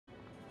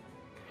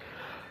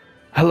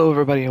Hello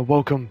everybody and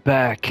welcome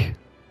back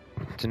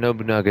to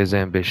Nobunaga's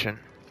Ambition.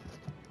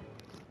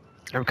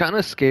 I'm kind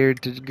of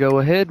scared to go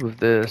ahead with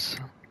this.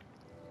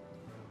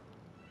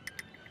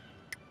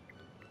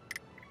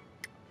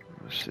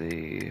 Let's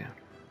see.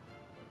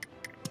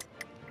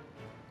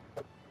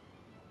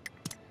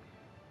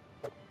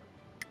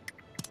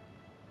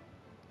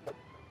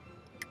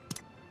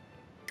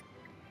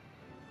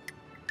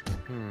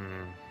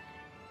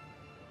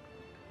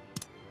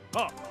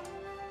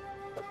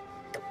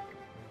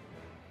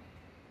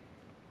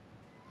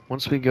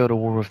 Once we go to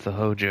war with the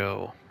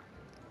Hojo,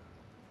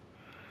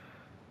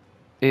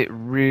 it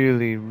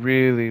really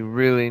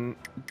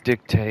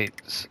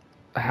dictates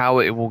how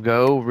it will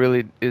go.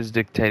 Really is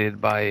dictated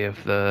by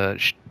if the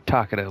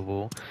Takeda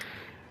will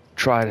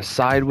try to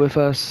side with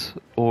us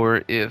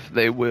or if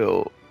they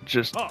will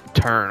just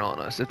turn on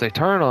us. If they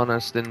turn on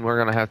us, then we're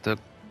gonna have to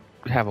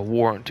have a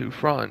war on two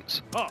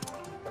fronts.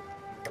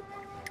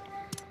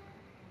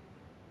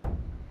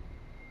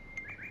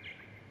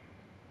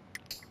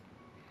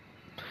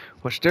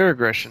 Which their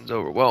aggression's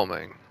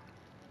overwhelming.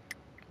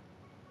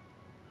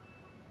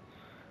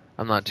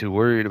 I'm not too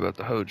worried about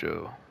the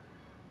Hojo.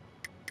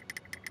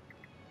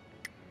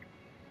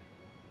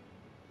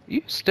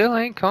 You still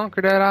ain't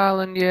conquered that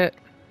island yet?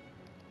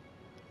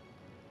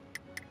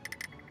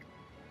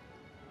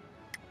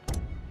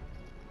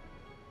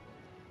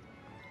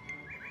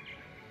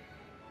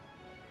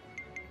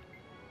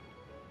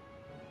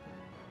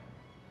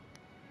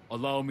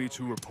 Allow me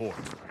to report.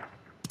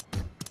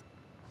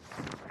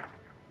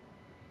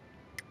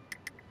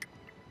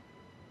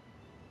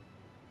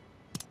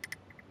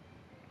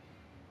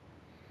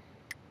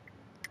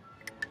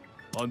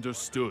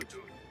 Understood.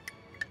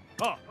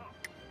 Ha!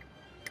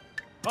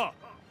 Ha!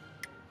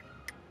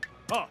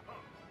 Ha!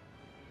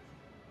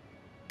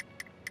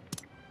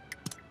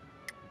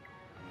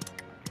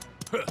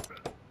 Huh.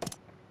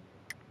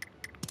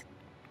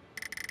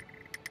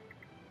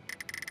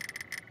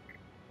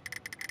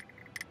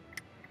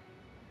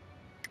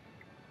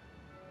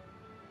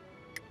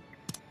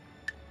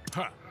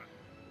 Ha!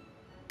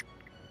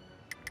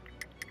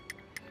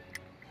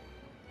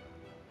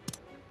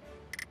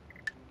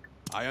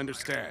 I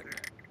understand.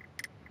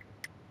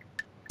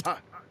 Ha!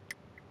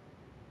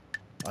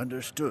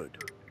 Understood.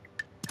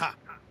 Ha!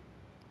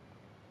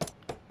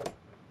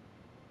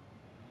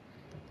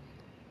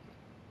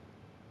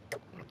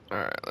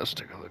 Alright, let's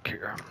take a look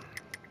here.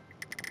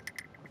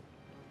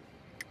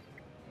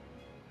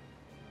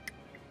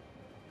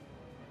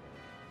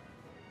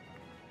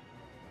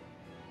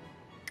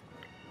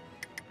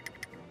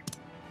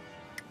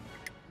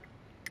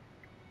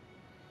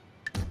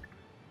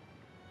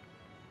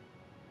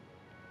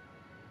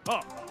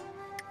 Ha!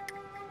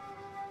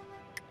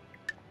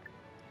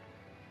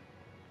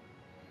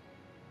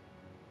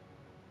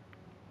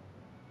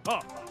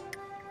 Ha!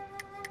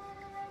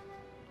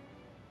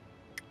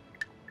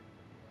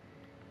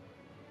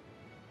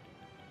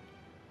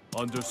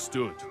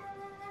 Understood.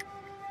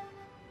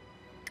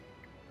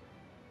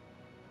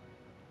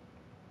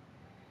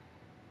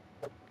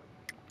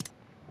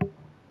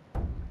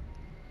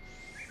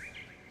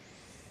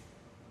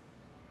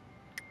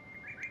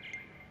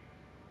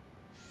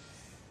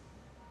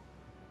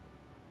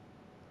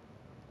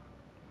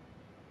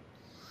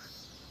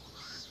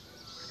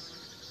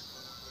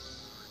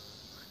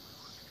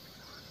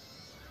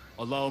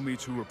 Allow me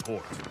to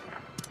report.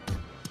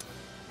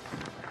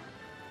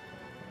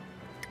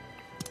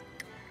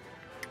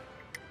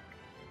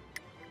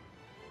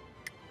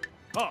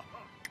 Ha!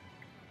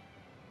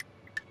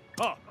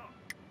 Ha!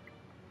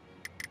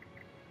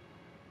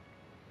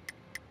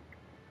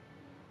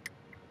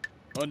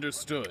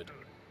 Understood.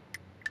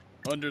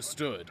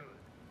 Understood.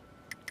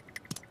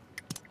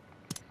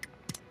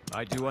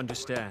 I do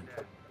understand.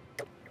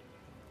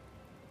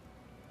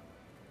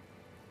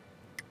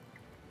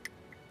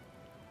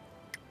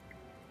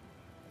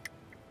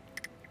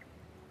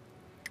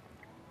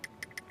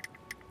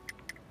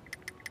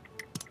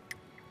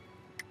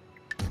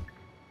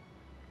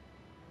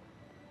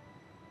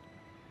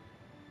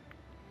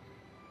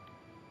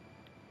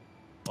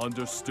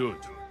 Understood.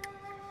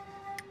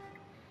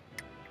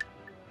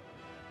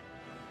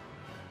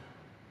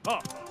 Ha!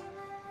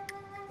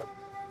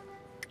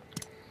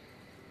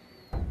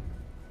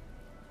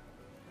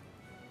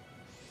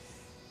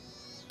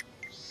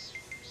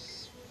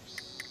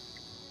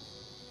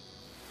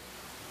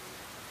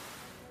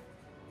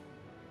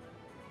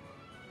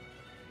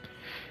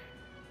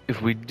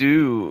 If we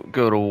do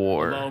go to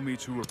war, Allow me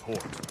to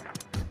report.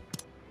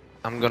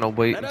 I'm gonna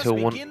wait Let us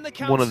until begin the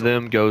one of council.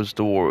 them goes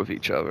to war with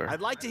each other.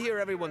 I'd like to hear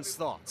everyone's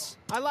thoughts.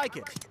 I like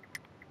it.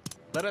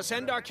 Let us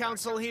end our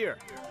council here.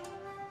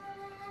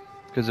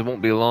 Because it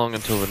won't be long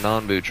until the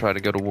Nanbu try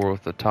to go to war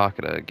with the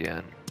Takeda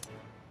again.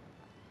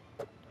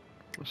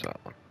 What's that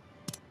one?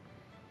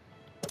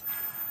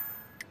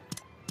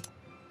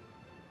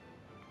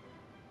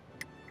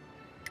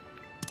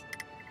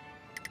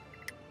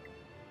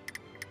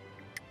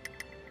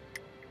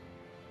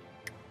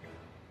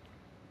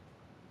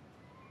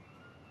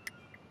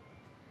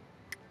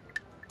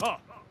 Ha!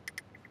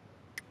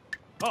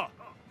 Ha!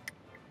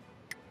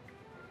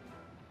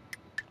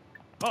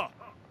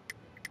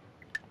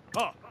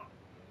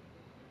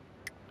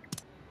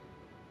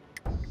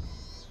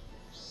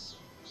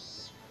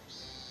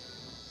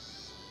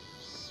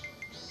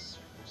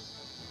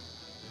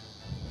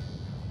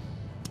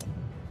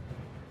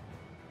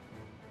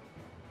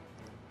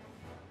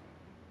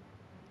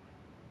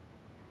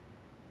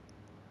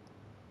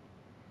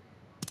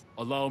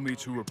 Allow me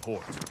to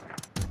report.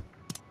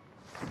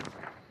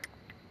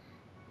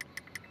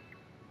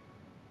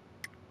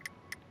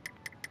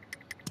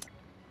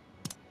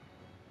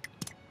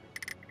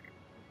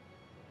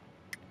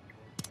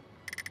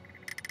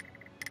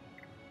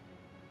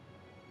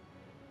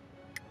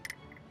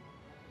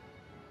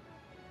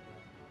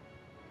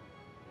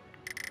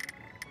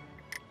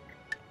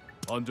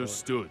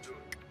 Understood.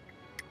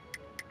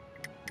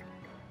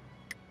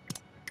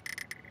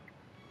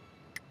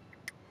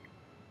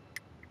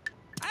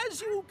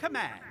 As you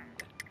command.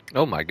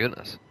 Oh my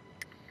goodness.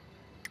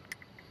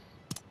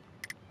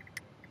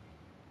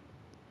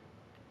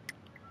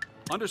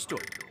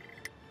 Understood.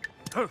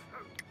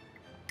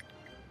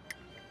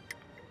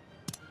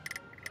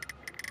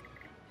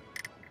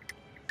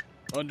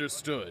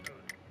 Understood.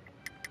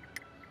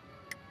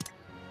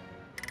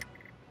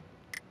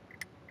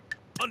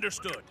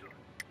 Understood.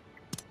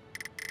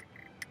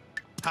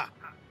 Ha.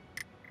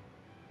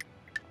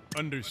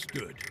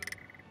 Understood.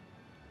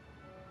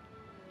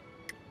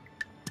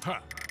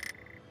 Ha.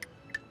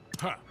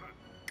 Ha.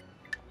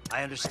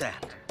 I understand.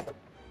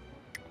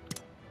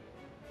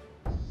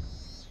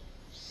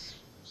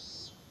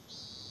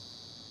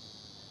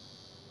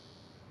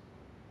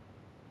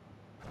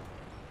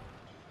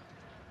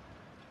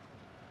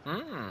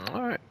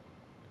 All right.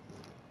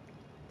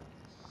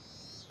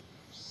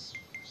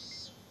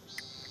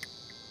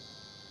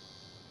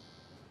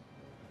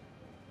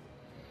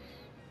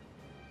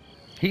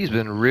 He's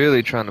been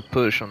really trying to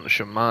push on the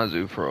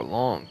Shimazu for a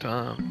long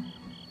time.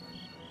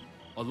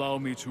 Allow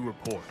me to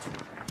report.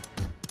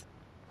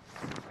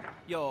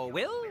 Your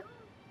will?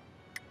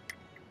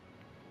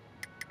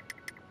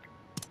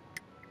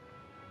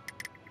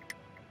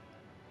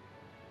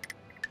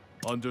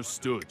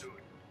 Understood.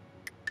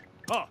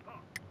 Ha.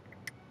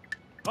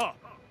 Ha.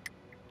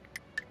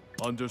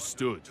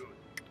 Understood.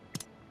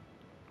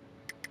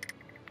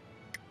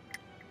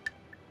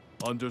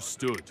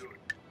 Understood.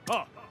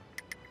 Ha.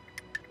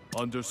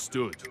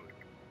 Understood.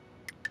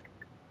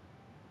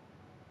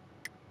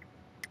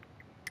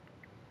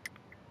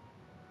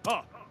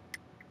 Ha.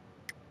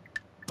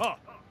 Ha.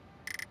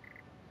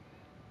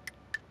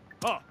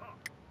 Ha.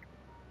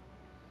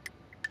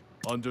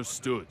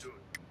 Understood.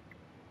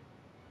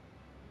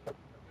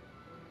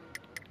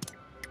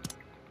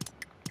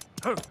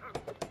 Huh.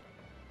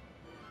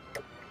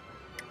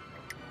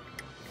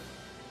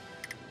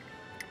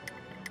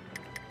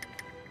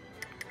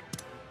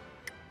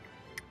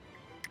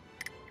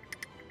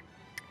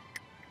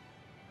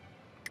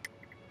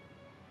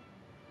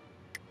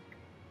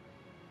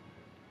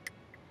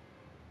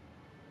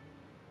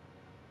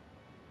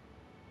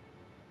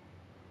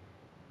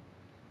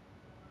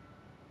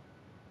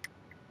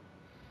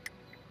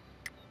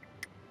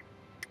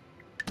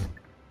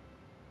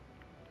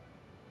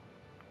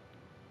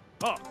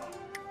 Ha.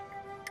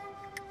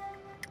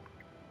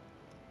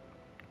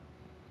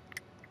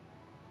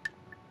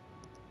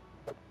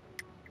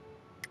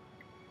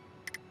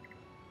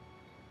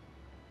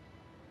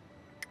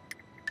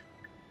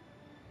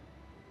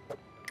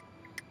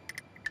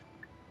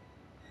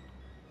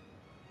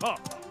 Ha.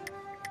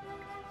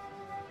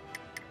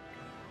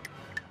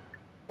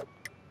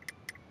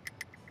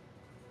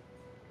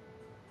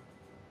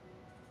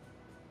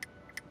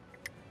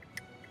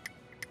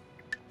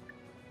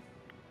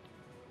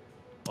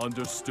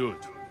 Understood.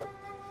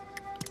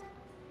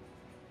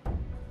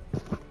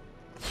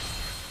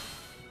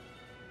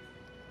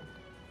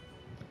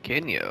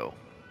 Kenyo.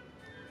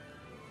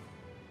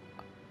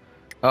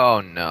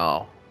 Oh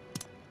no.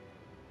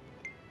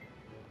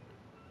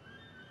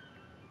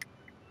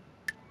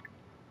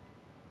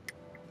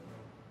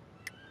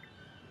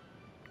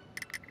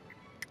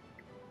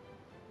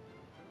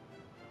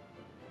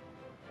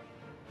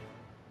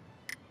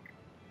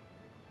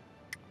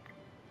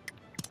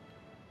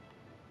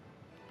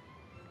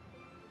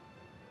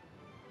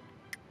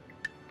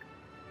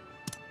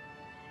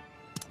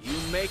 You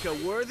make a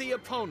worthy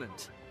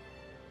opponent.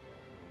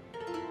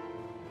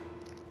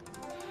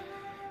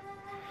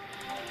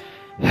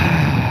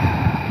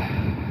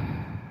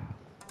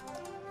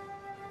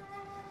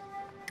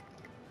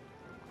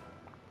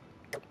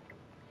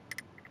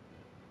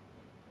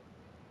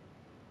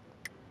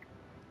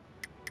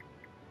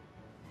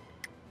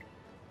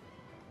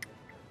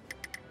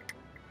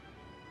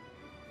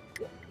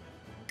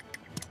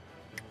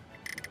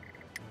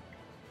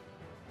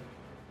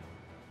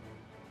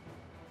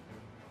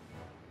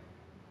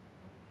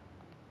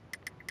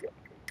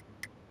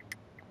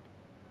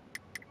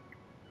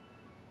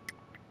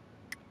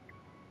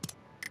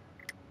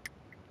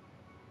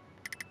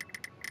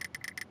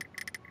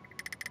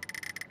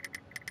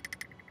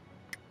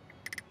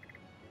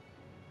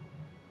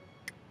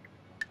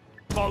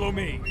 Follow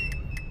me.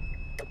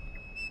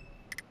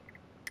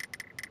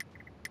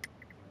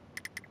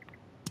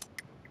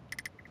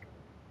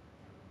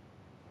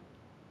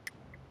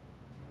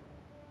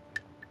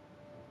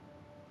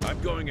 I'm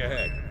going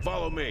ahead.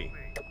 Follow me.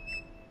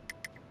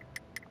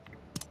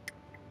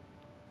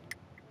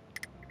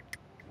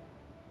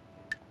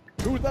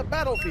 To the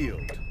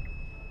battlefield.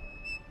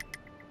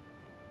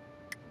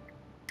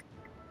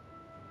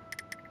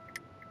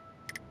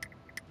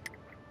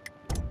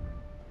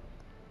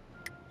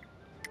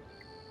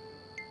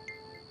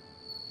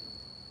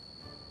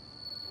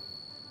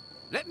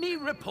 Let me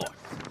report.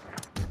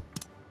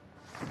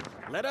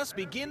 Let us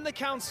begin the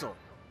council.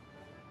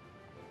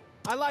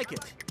 I like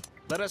it.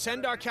 Let us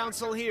end our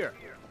council here.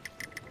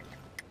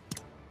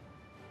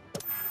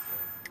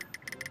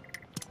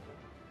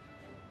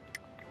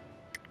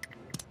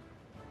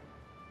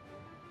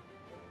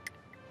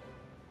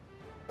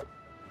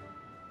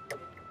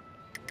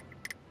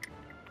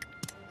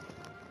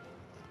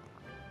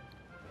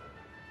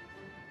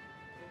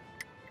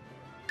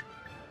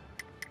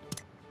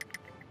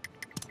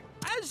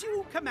 As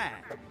you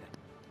command.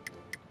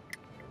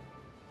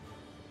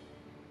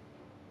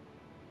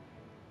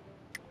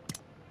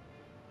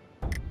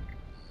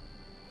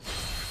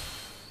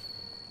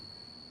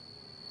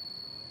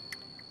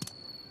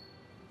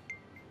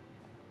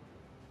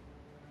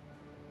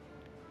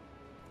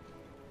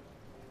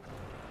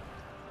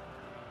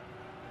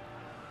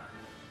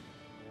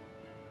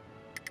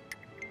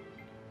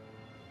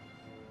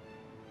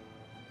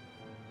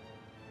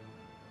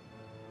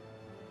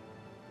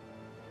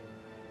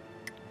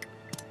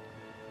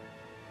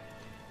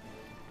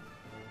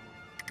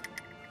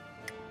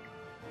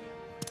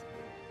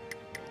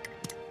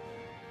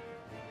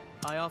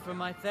 I offer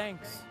my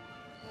thanks.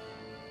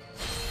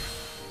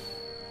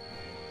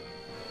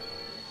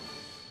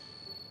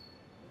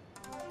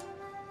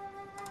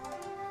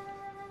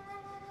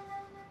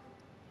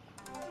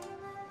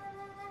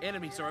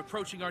 Enemies are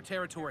approaching our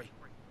territory.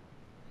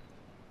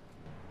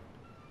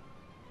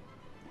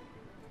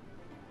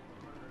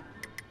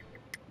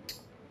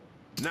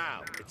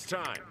 Now, it's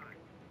time.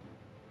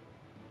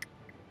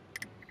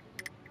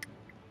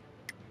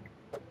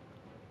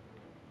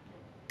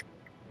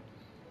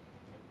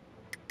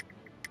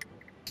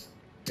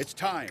 It's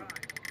time.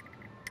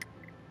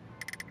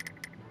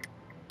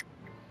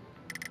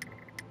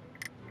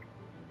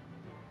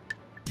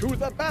 To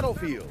the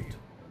battlefield.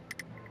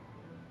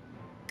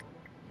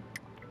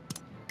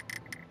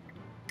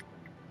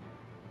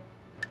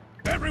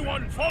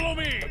 Everyone, follow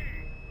me!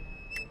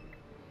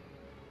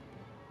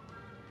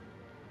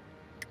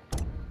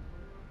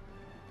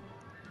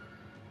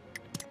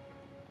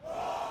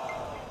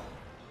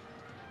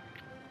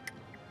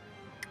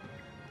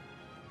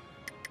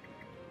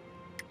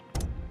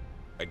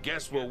 I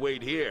guess we'll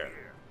wait here.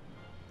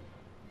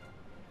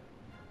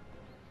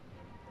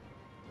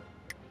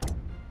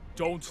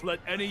 Don't let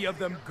any of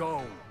them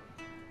go.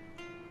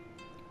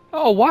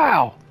 Oh,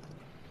 wow!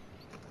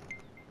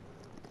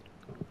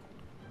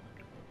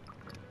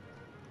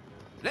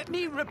 Let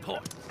me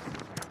report.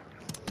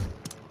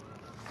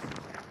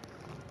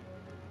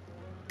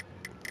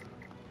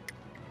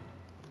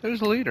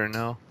 There's a leader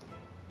now.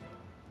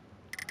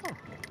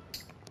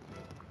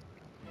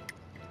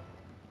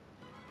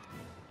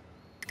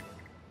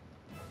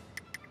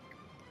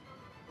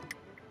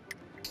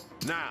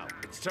 Now,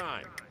 it's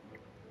time.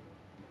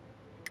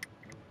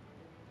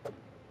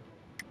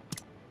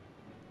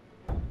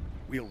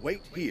 We'll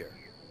wait here.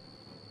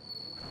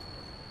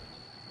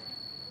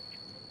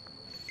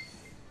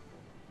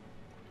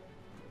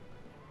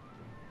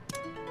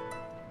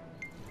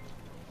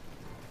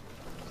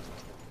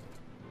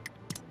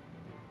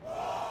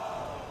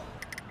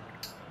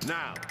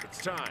 Now,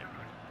 it's time.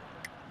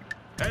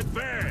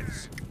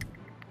 Advance!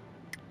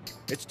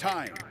 It's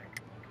time.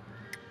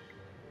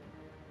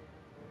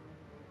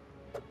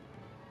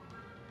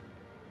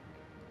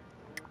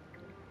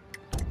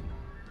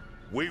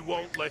 We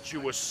won't let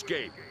you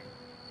escape.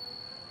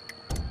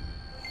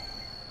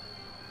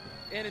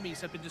 Enemies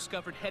have been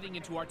discovered heading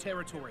into our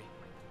territory.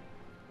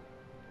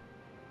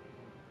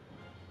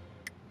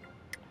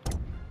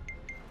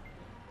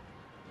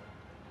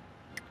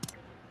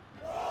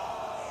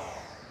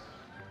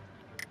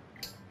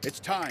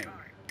 It's time.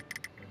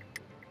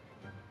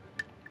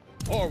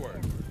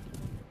 Forward.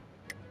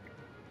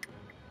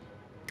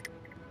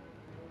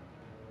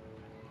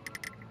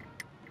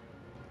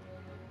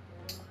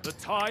 The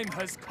time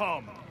has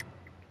come.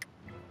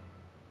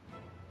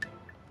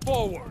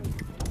 Forward!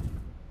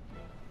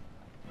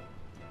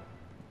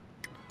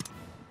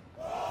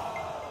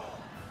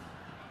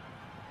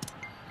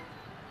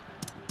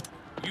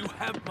 You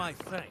have my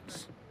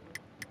thanks.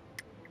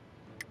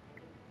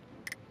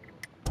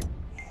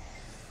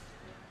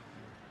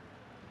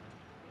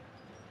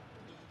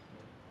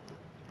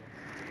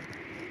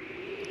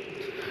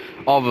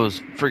 All those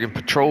friggin'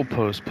 patrol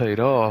posts paid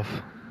off.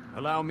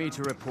 Allow me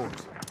to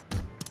report.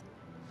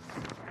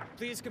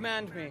 Please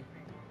command me.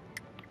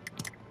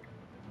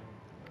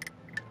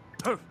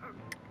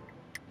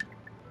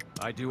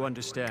 I do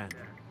understand.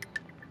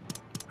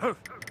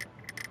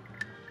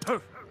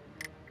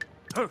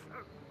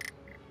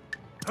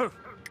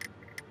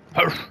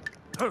 Hush.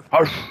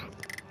 Hush.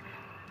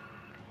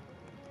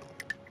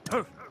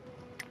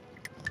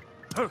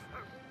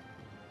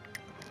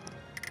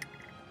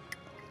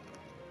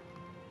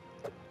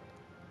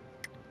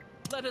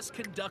 Let us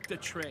conduct a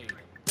trade.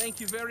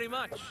 Thank you very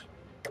much.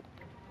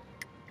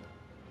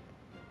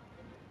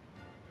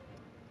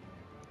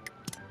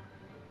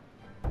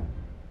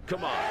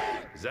 Come on.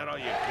 Is that all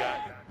you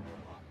got?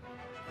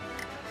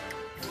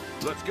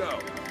 Let's go.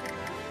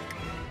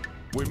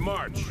 We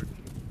march.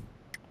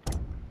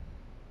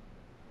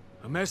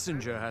 A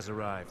messenger has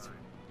arrived.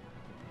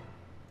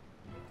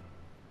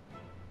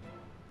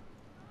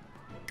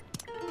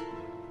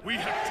 We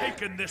have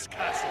taken this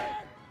castle.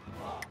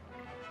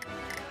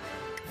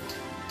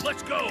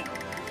 Let's go!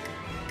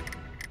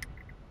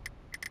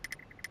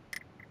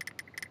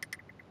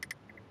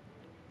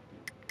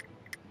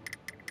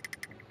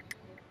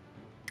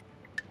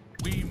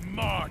 We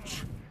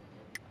march!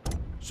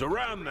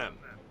 Surround them!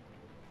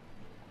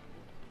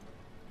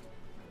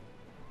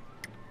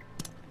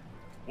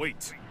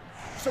 Wait,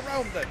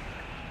 Surround them!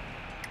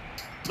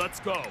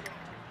 let's go.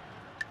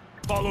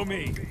 Follow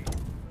me.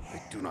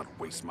 I do not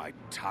waste my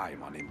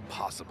time on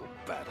impossible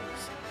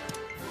battles.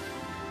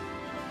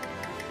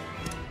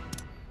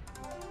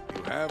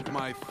 You have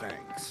my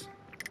thanks.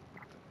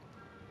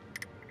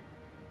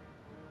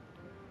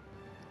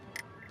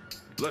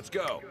 Let's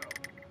go!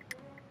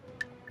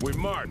 We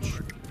march!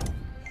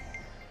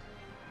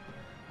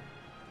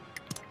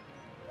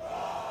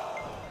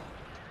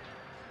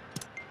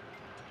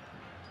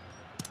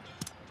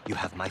 You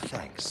have my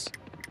thanks.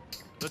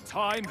 The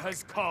time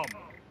has come.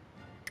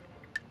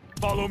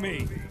 Follow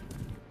me.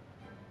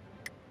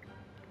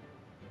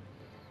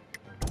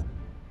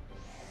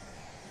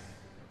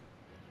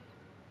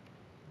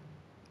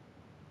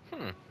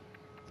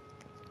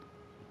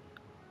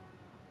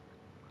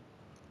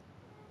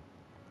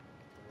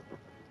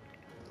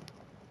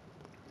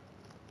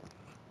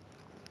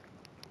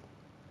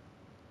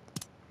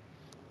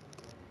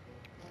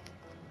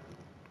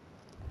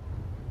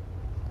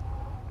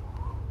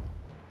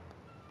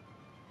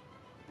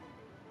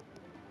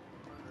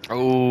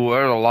 Oh,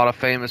 there's a lot of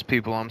famous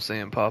people I'm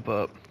seeing pop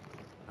up.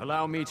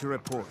 Allow me to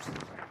report.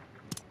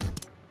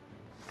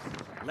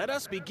 Let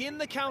us begin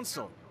the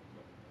council.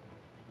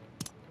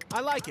 I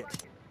like it.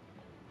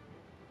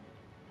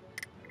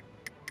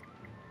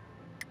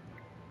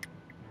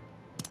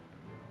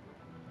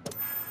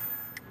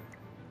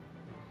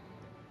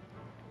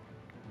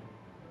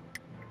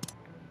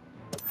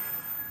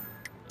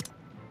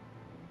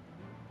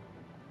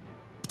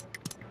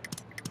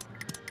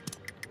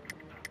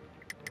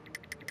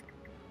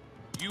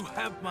 You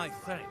have my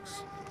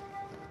thanks.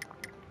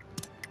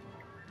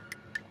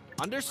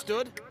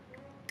 Understood.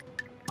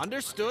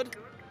 Understood.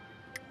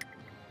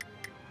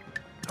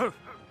 Huff.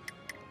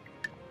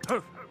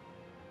 Huff.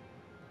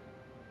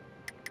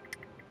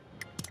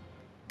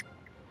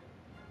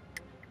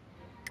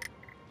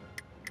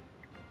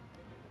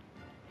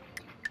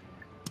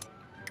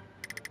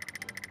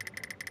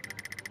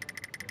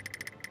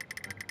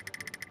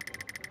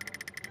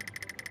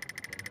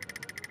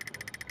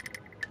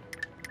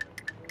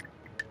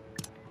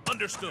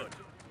 Understood.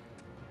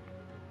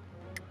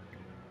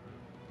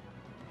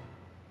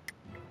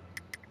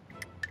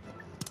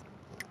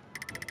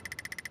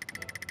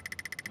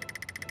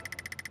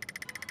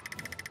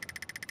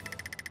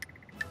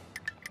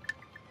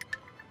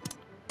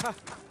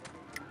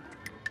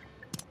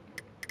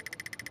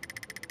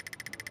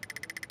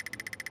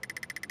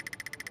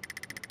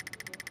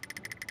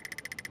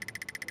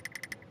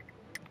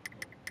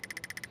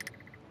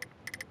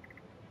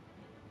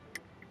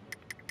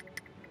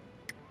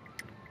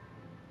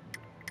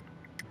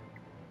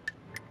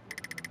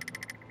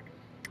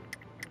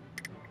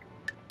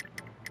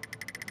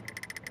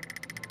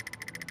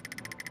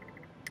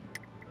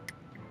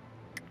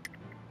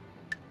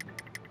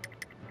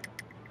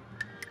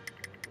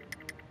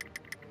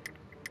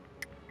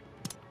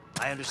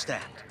 I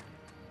understand.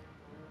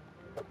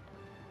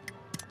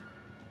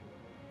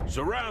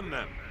 Surround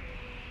them!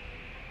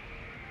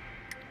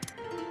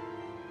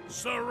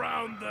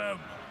 Surround them.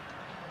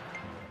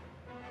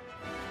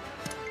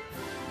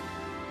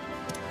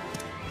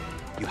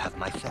 You have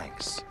my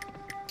thanks.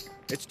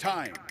 It's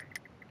time.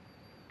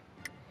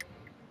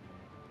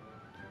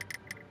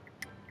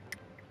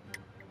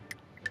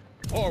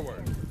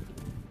 Forward.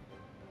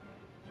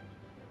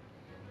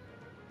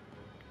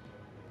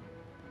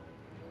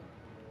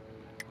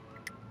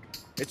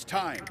 It's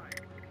time.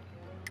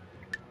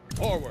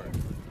 Forward.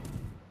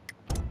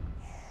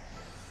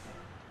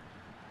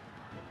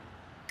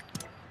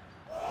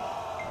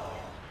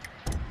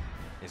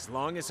 As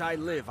long as I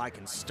live, I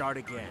can start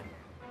again.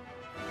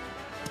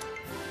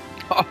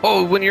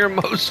 Oh, one of your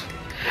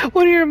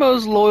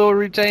most loyal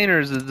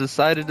retainers has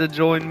decided to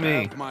join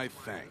me. Have my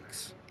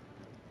thanks.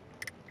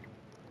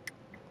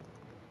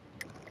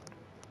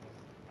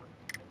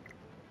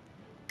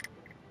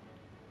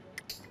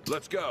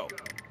 Let's go!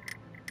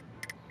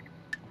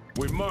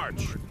 We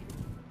march!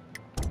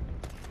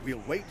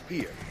 We'll wait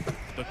here.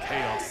 The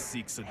chaos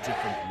seeks a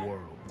different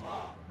world.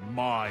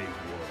 My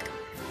world.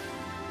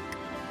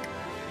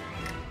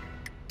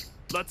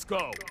 Let's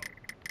go.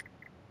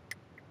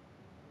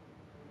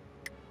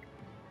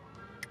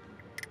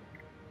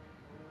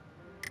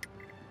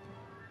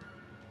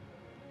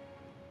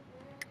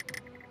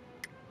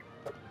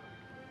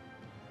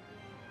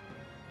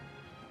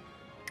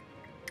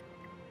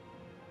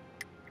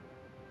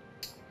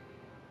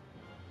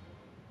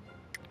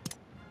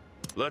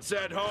 Let's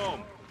head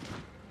home!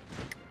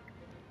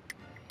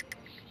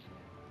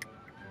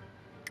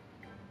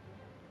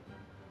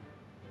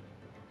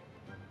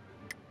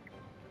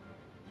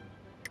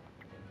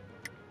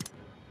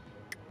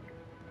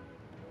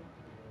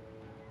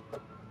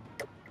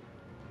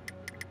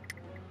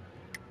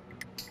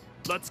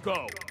 Let's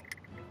go.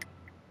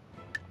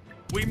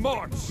 We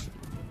march.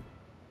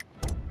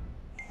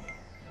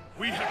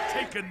 We have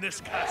taken this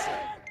castle.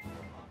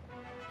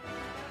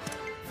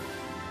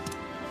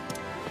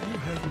 You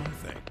have my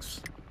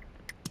thanks.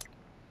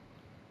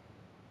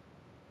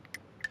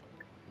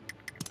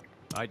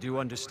 I do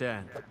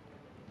understand.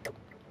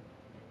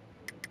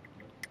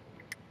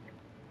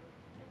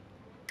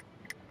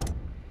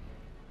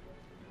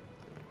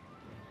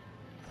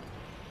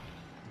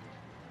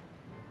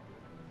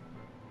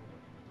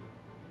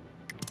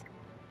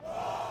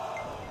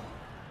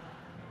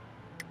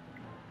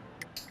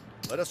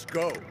 Let us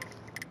go.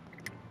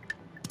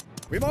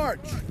 We march!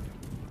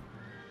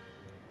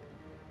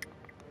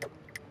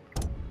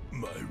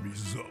 My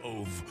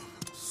resolve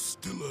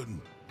still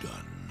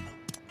undone.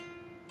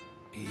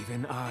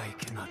 Even I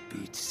cannot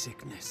beat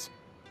sickness.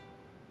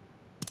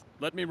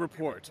 Let me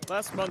report.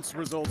 Last month's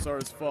results are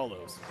as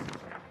follows.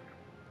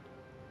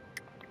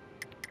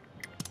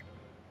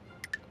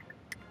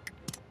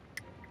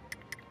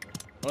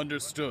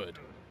 Understood.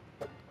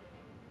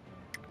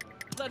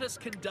 Let us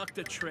conduct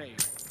a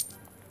trade.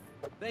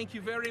 Thank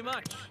you very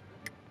much.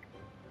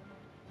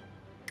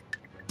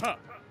 Ha!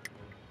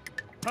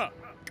 Ha!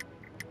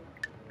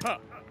 Ha!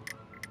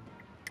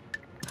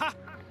 Ha!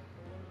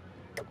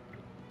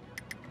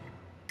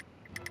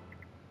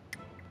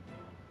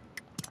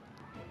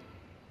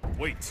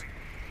 Wait.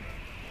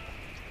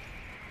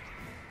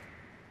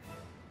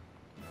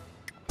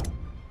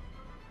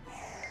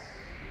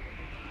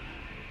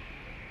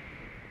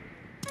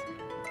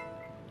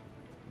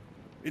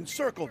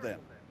 Encircle them.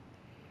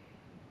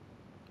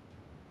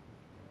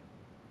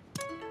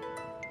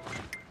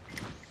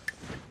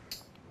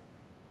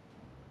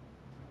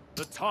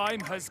 The time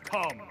has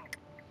come.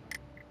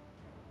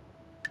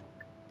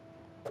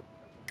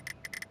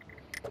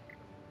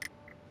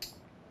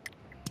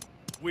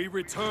 We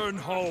return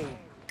home.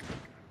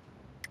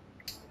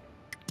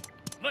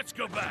 Let's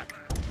go back.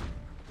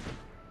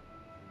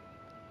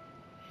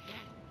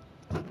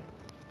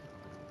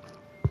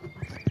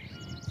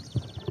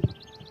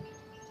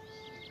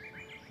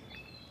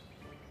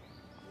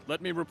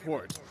 Let me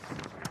report.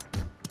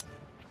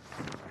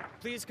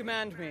 Please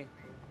command me.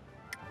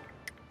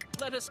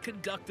 Let us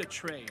conduct a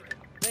trade.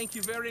 Thank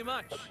you very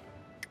much.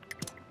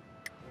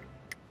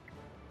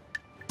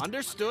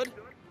 Understood.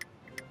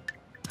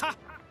 Ha!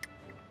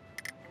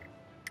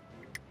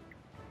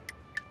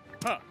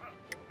 Ha!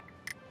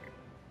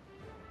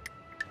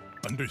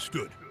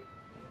 Understood.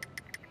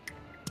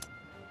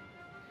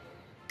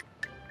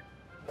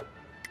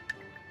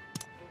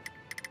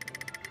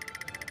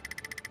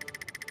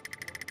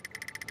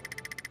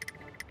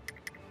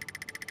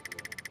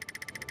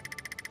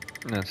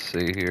 Let's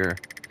see here.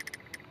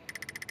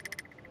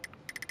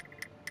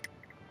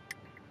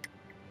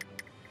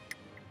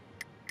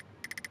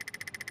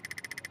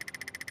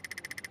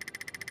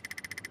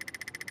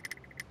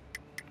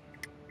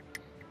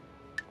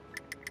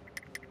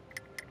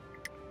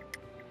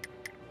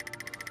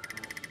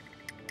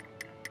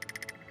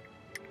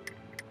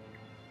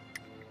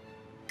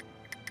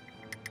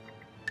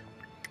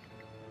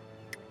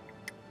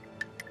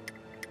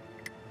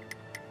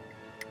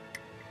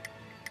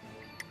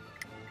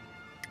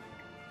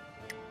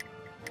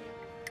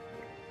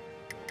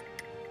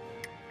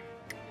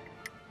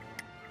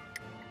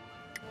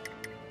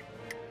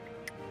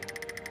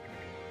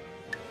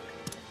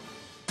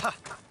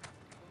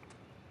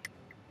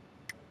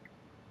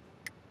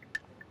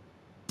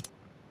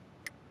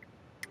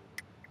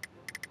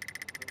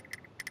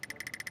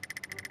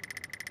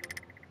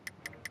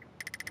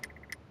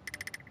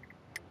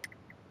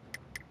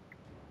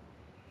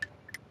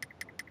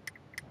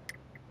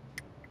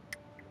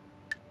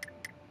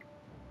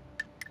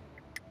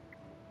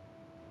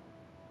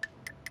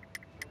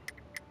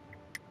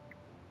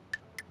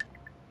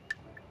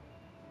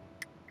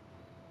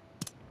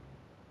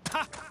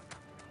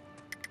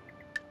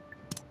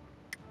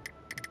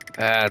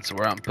 That's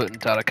where I'm putting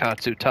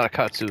Tatakatsu.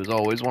 Tatakatsu is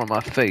always one of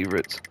my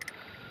favorites.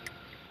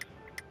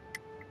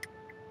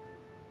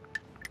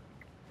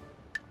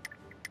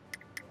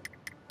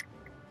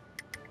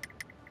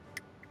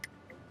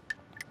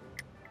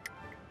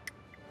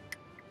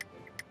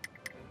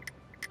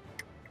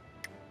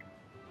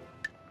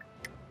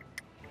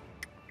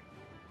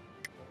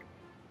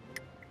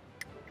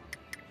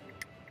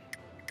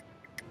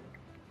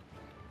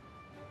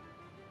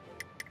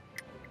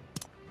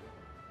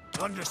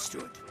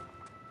 Understood.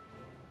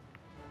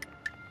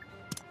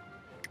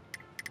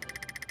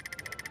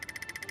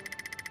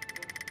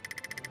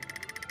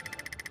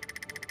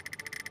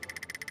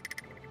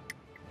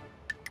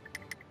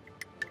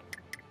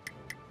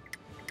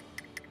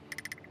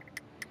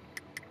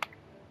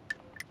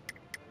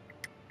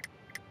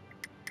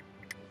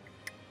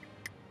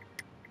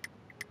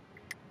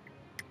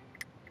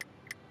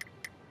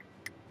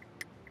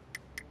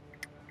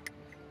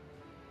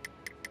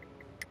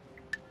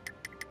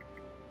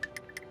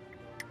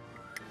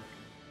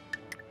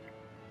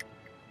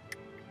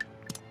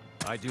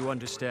 I do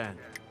understand.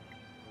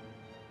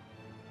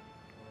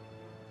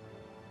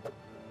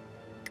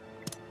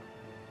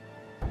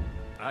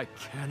 I I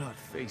cannot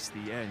face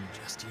the end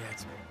just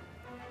yet.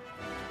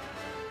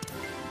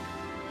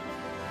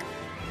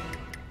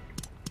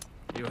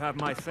 You have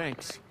my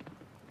thanks.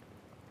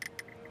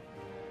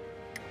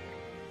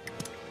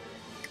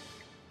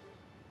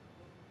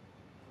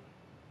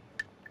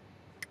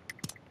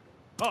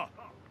 Huh.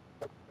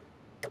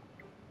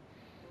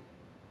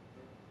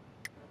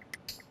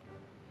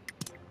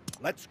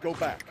 Let's go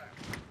back.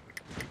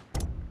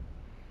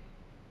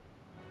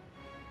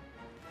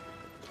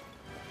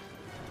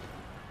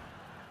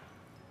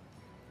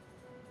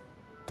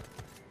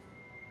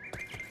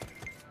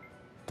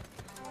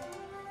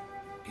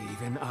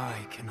 Even I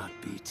cannot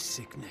beat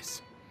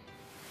sickness.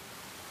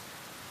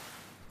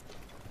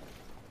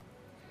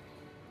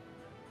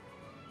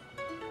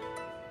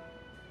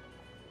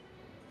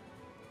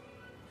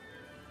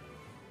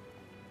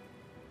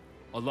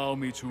 Allow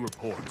me to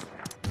report.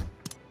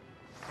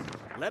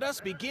 Let us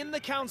begin the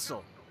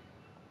council.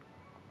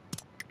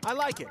 I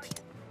like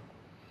it.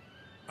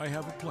 I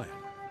have a plan.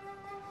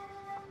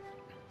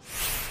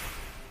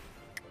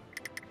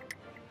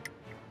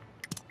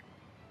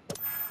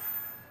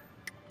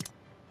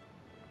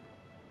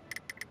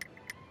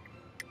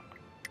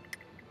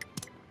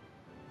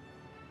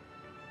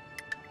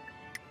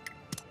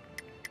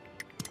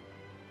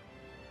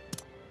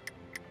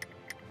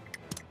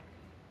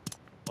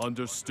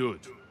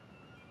 Understood.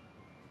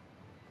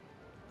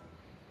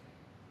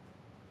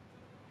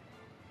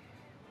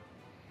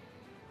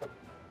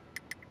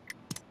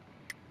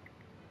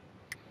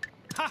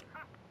 Ha!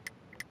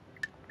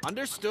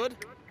 Understood.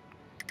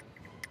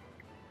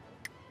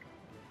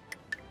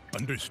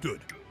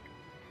 Understood.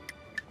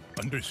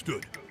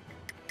 Understood.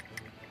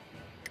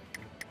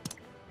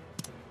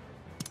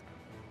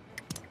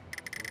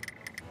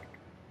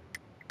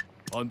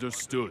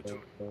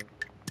 Understood.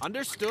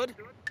 Understood.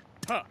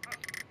 Ha!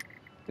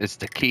 It's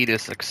the key to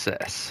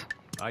success.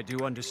 I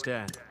do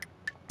understand.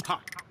 Ha!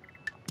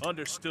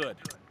 Understood.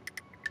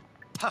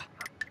 Ha!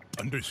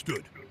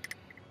 Understood.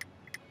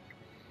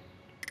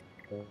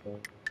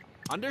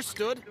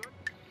 Understood.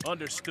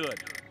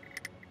 Understood.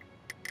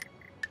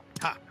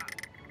 Ha!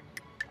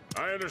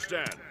 I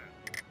understand.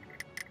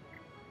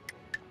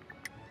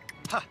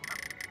 Ha!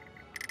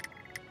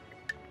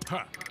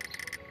 Ha!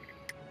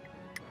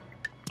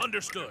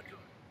 Understood.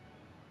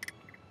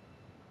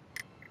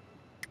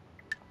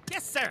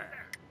 Yes, sir.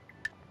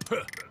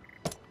 Huh.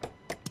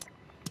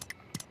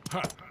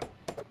 Ha!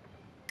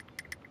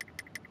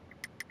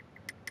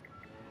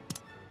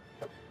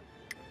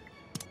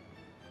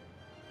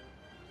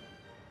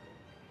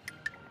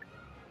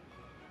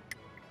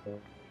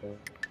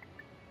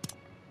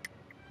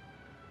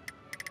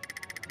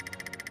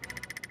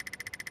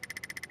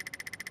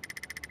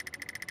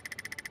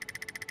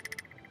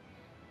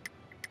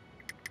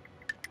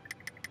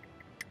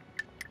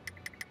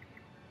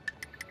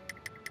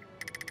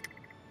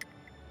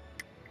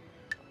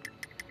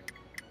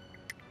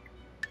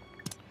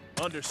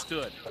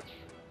 Understood.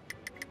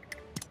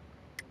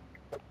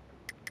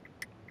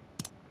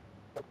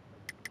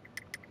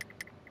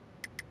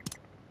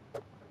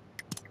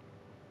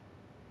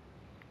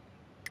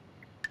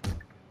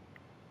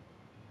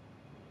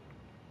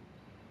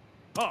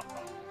 Huh.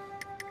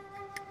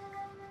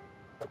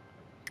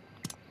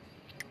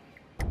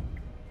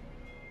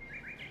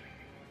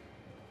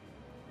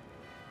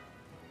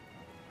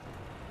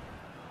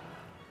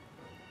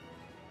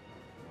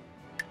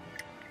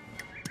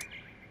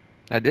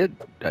 I did.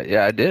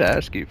 Yeah, I did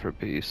ask you for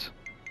peace.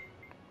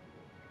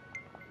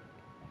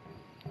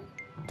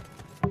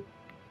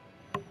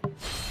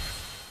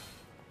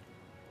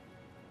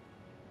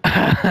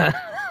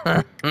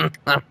 I'm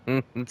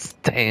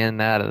staying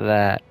out of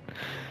that.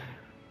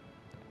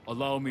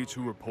 Allow me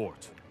to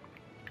report.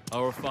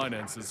 Our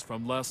finances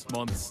from last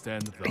month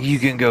stand thus. You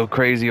can go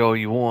crazy all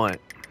you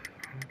want.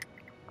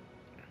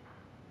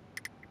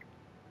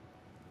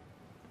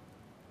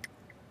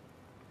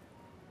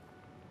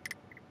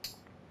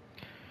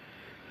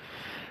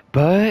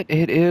 But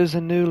it is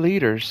a new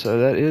leader, so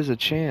that is a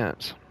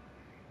chance.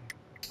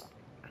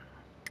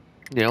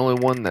 The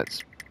only one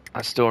that's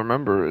I still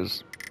remember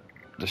is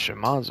the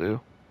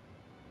Shimazu.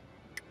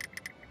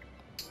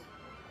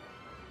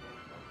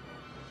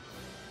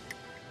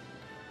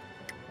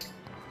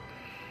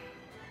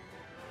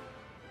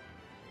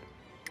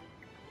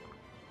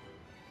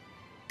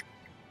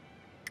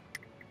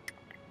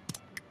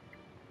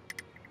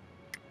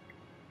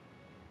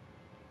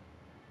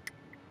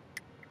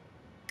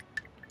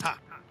 Ha!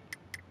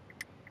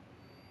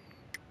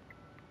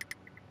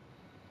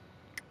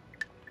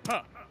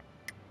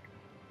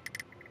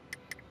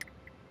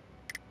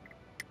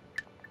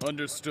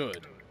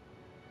 Understood.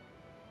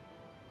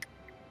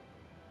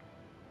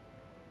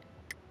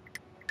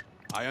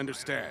 I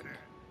understand.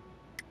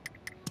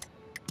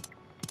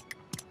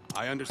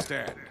 I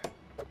understand.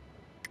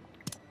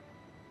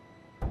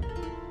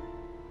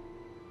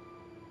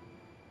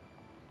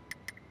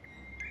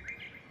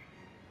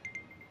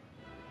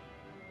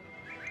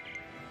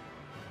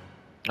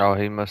 Oh,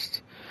 he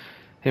must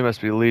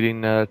be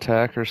leading the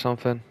attack or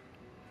something.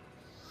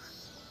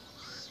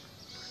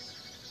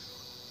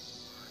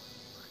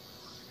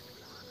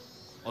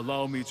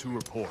 Allow me to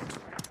report.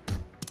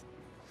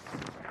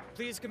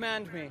 Please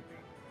command me.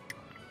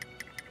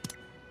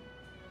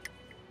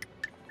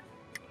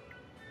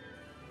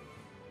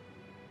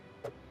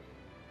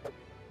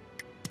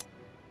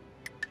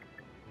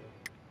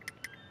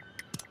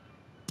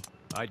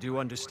 I do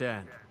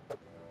understand.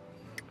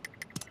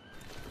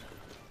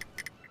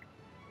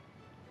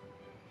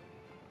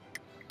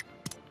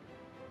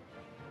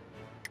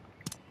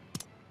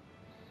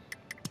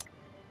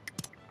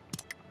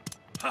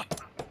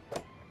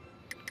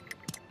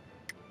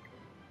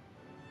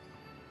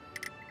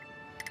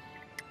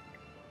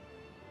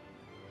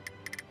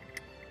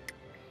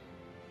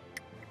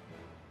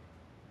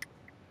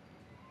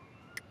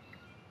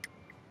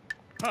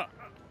 Ha!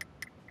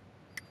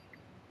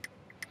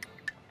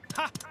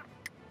 Ha!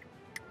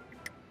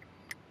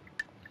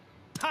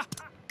 Ha!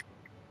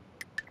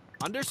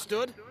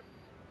 Understood.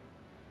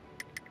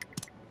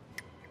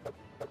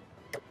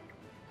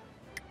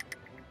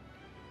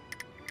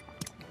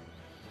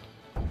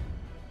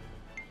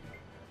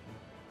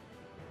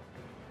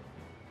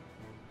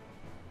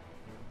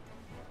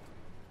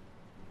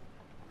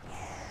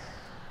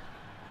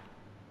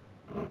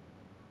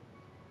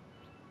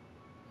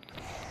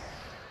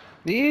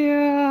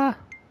 Yeah.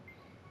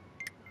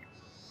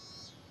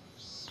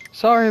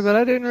 Sorry, but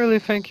I didn't really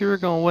think you were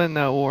gonna win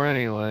that war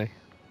anyway.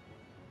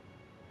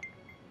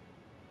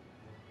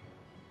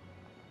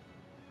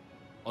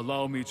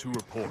 Allow me to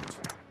report.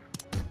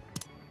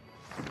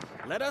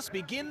 Let us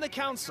begin the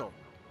council.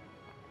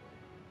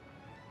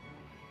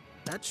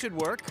 That should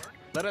work.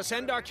 Let us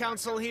end our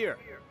council here.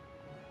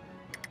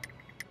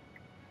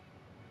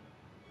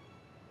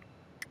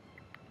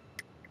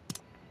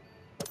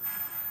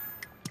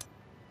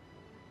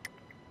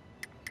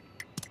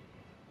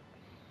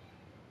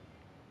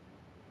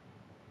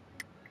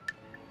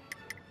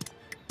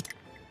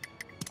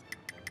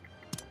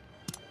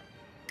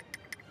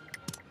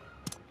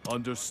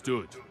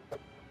 Understood.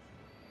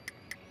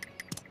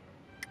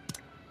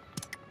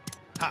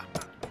 Ha!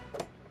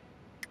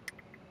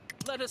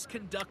 Let us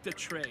conduct a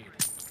trade.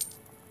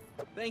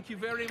 Thank you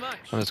very much.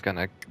 I'm just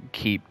gonna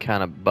keep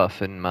kind of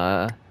buffing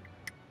my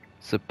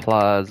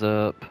supplies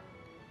up.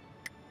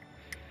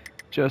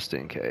 Just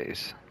in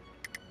case.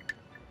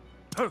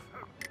 Ha!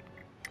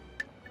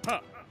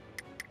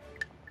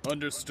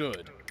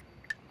 Understood.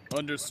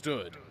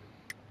 Understood.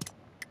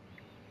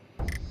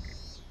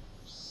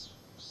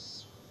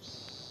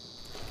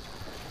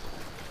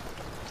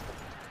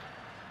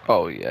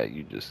 Oh yeah,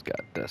 you just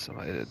got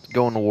decimated.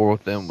 Going to war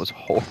with them was a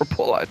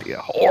horrible idea.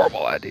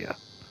 Horrible idea.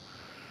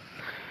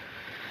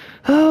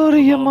 Oh, the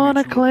Allow me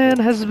Yamana to clan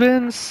report. has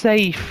been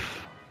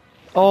safe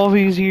all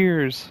these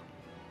years.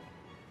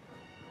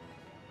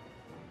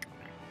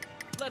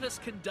 Let us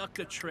conduct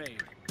a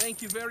trade.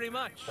 Thank you very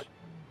much.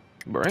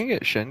 Bring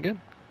it, Shingen.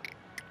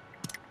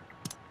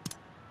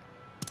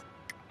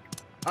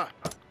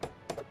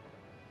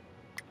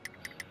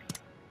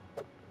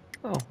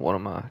 Oh, one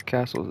of my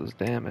castles is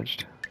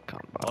damaged. Come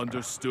by.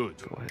 Understood.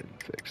 Go ahead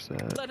and fix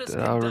that. Let us Did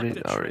I already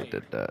conduct a trade.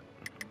 did that.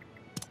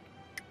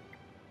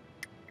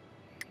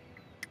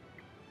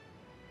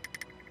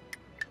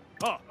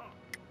 Ha!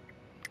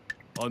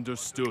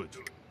 Understood.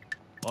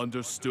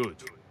 Understood.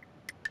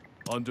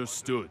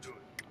 Understood.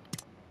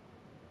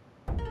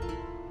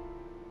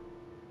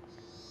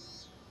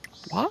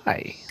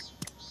 Why?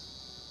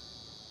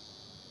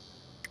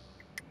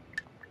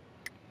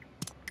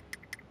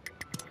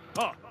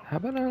 Ha! How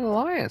about an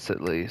alliance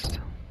at least?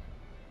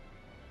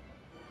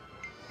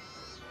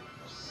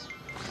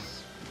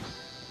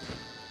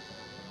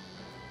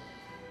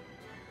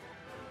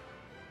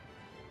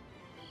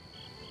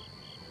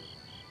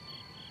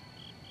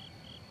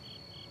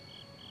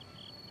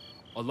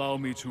 Allow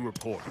me to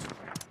report.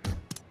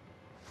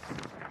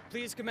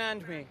 Please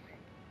command me.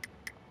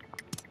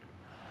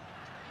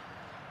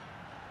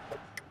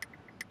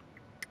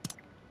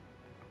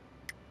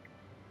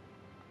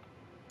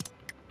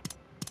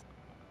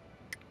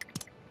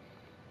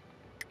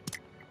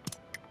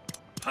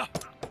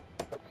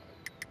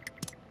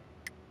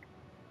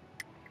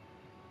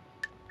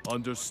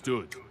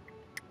 Understood.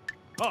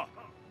 Ha!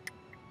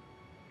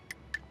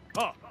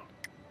 Ha!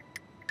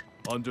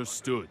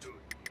 Understood.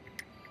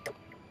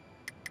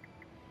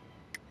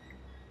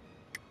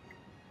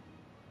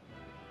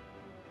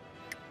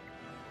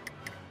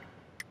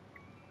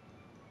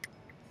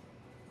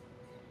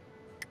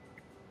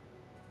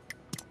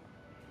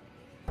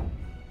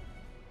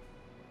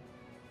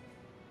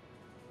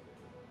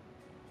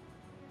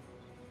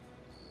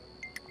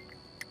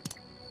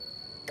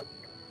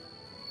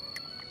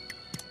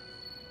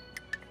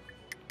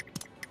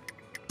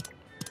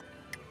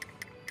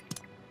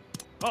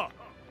 Ha!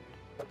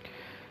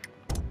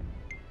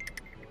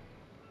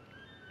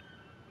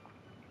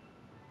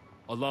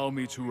 Allow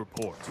me to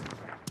report.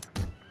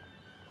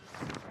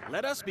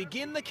 Let us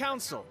begin the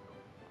council.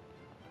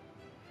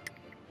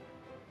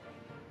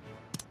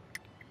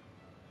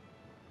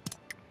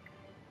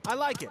 I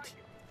like it.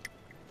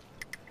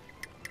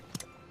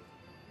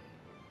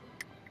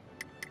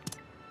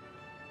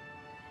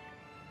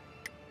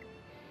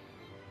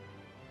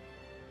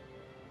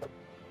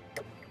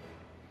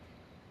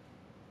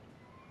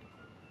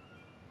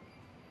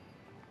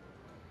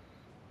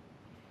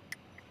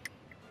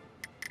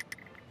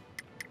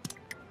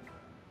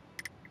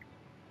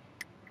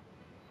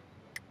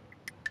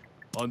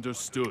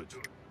 Understood.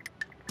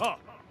 Ha!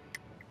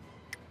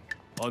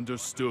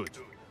 Understood.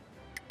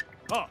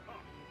 Ha!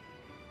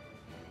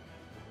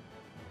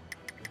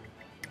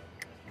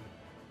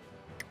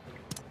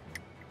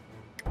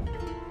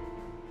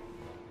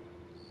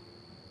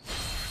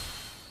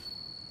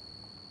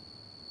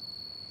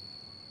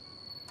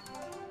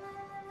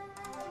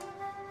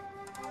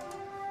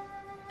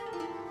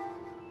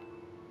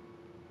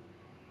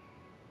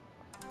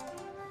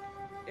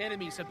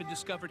 Enemies have been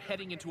discovered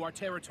heading into our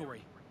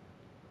territory.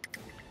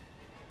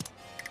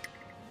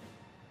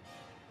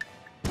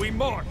 We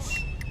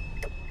march!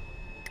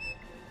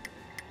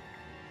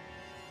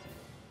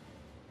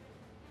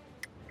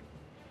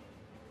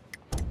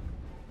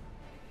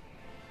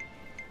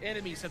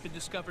 Enemies have been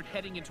discovered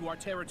heading into our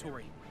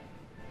territory.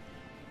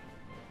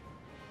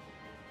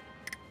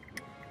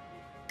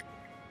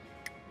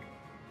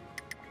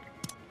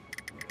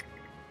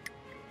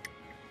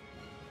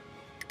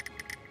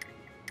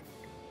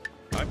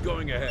 I'm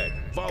going ahead.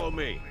 Follow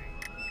me.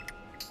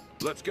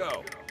 Let's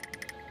go.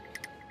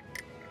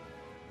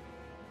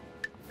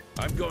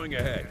 I'm going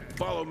ahead.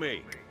 Follow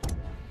me.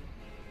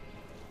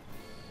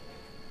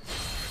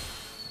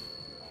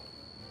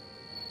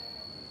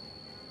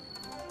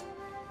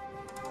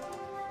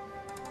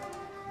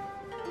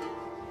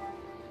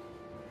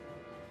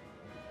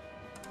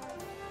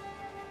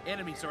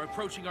 Enemies are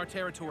approaching our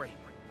territory.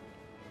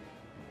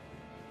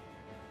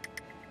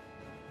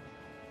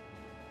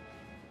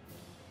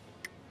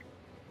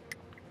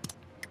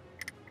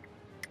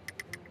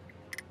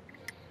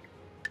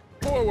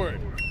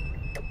 Forward!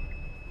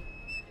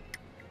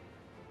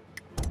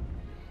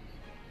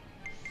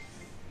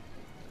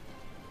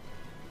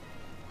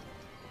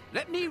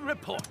 Let me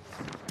report.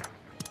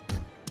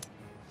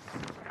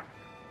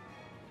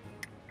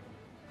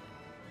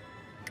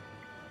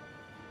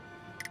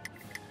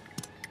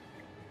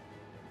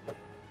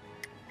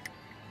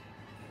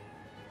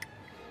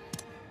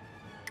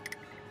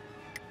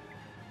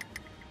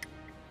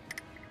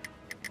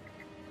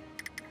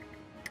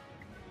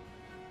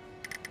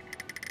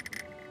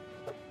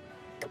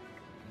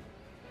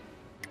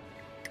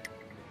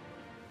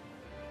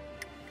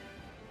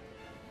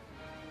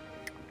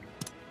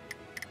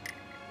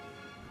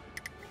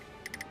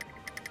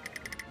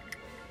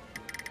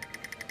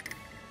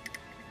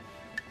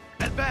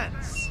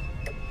 Advance!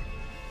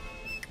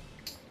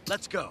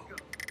 Let's go.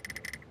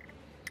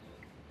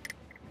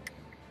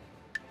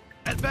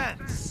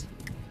 Advance!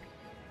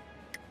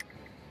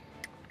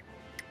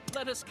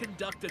 Let us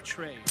conduct a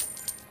trade.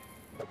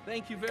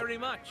 Thank you very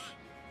much.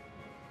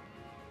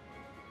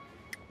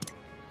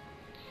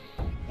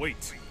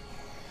 Wait.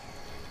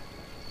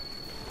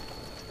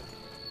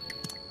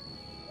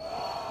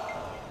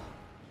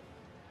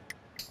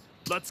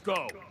 Let's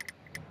go.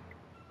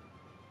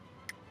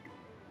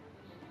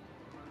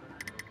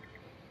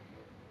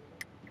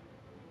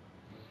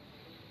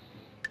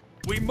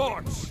 We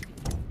march!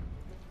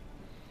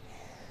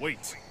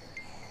 Wait.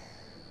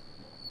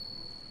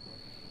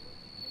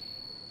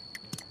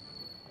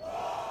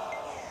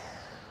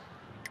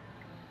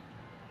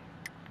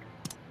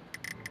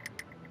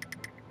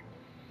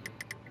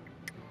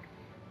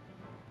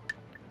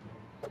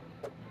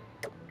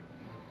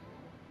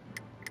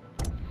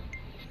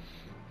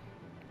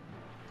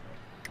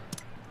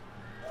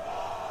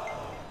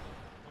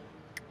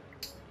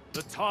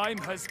 The time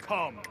has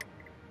come.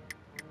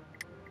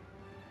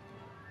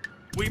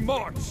 We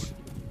march!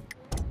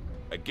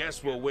 I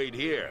guess we'll wait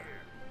here.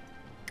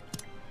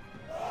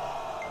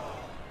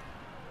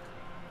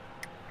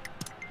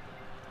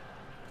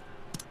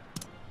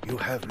 You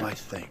have my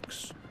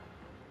thanks.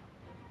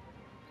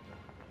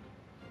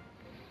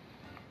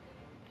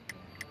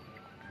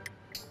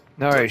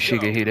 Alright, Let's go.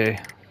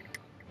 Shigehide.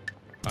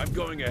 I'm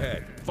going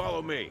ahead.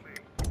 Follow me.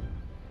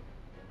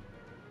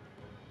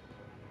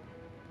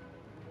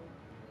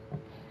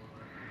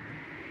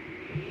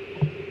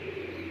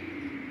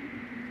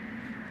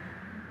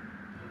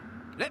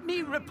 Let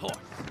me report.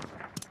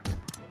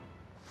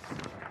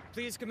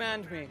 Please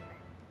command me.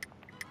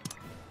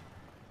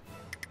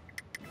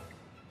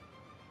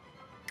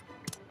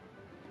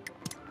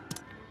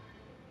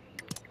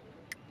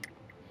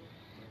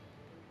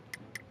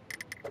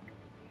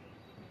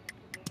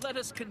 Let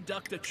us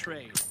conduct a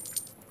trade.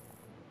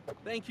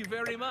 Thank you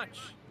very much.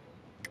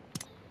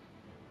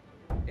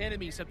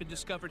 Enemies have been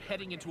discovered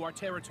heading into our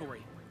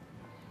territory.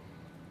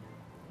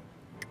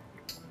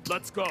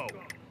 Let's go.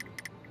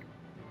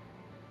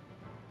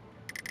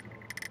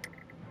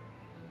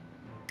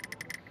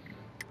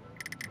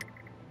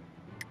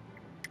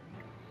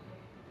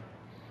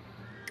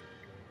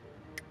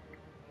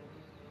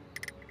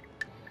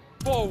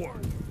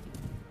 Forward.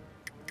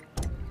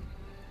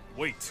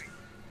 Wait.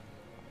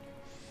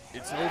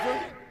 It's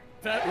over?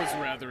 That was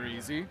rather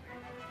easy.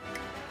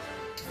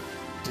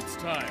 It's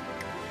time.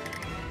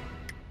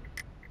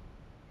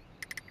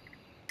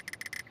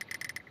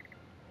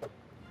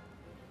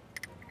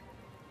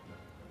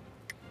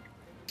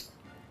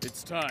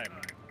 It's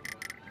time.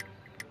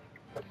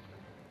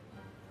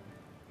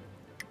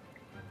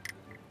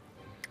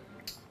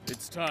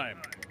 It's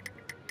time.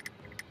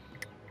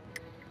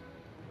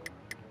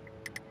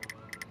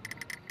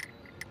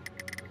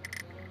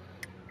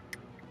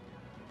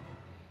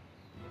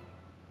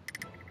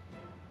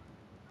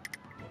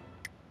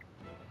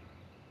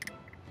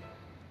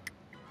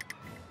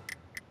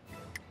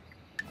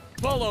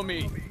 Follow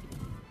me.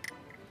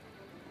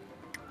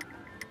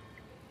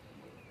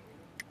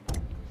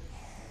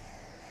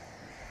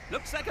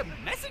 Looks like a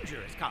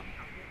messenger has come.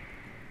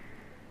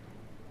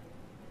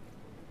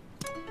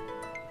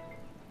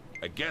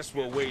 I guess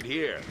we'll wait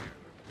here.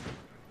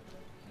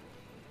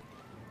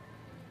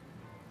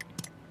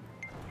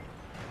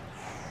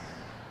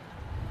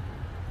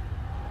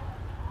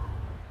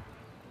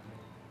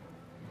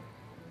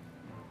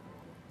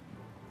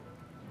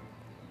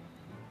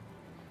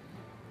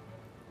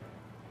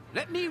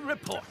 Let me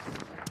report.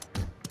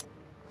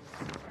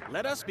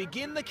 Let us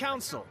begin the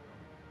council.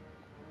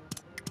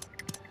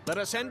 Let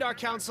us end our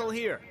council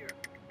here.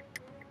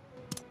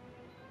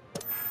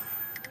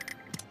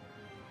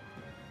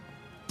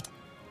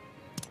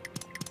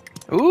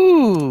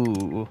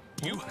 Ooh.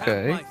 You have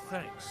Okay. my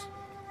thanks.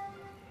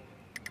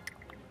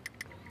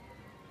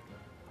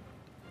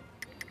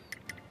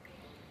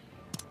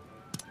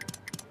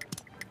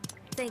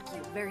 Thank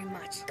you very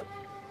much.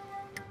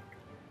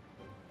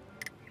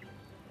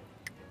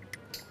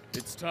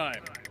 It's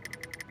time.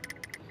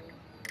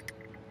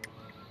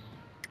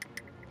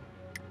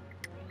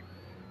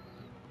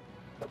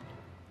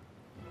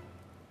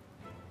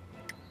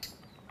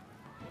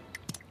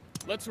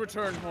 Let's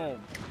return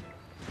home.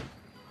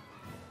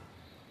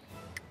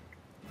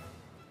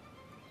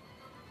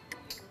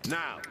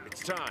 Now,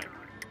 it's time.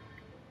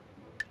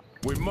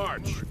 We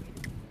march.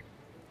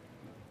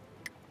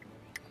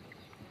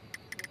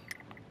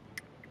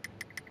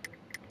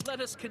 Let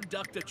us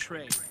conduct a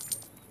trade.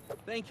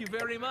 Thank you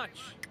very much.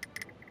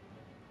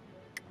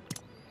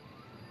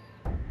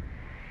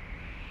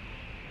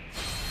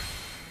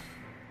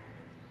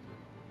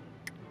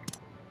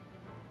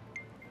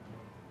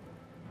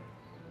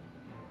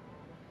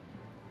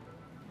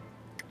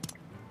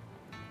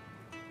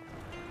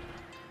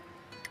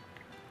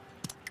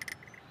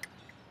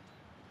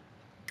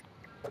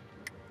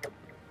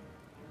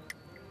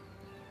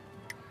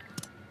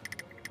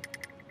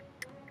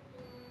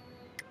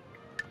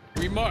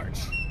 We march.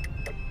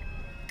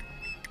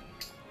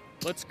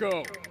 Let's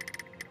go.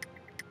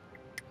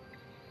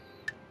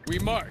 We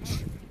march.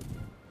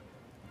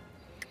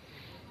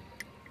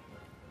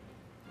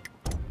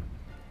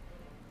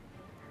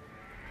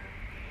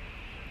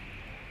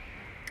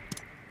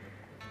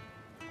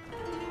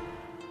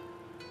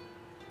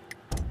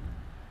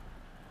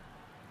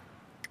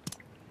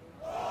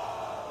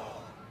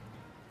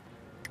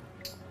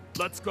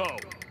 Let's go.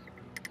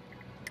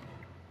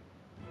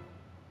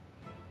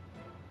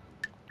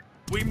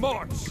 We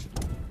march.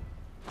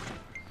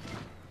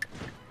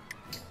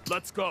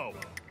 Let's go.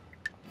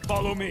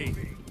 Follow me.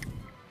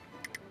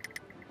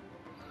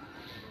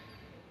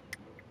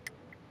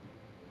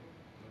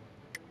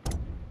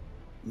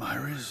 My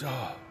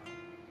resolve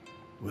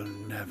will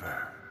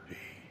never be.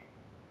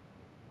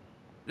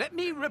 Let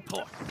me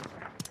report.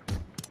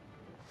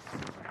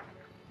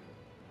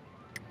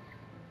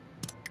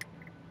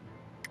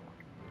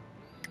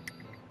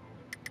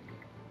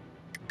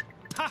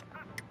 Ha!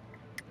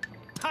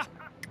 Ha!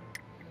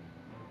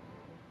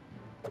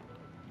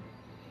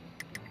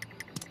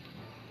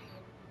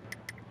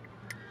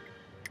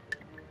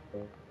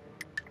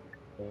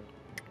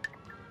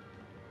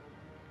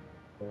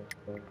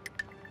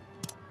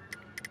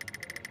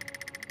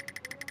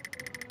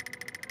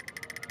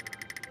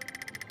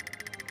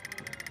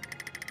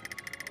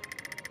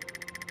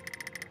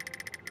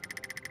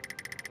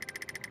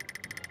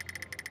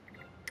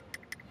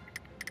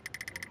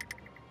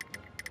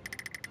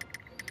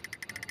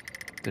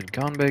 Did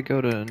Ganbei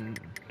go to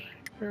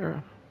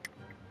here?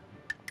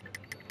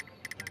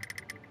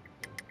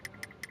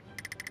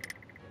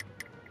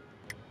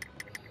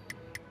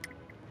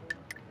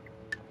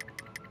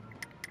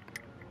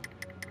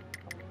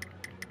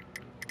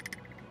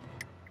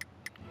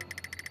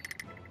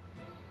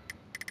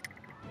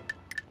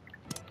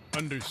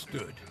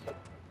 Understood.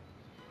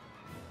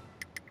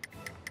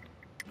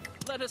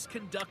 Let us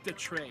conduct a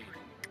trade.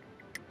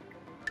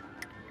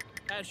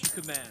 As you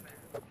command.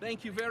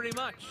 Thank you very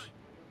much.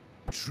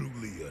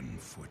 Truly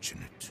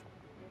unfortunate.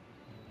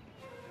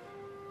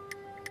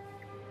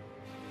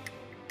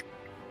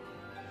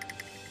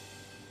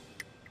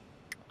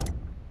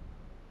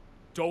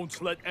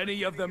 Don't let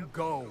any of them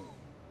go.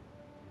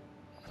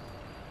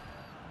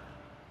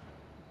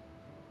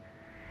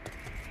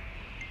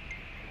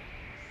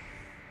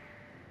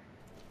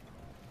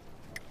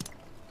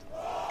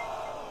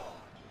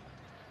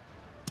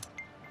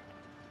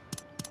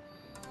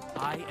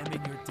 I am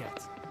in your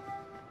debt.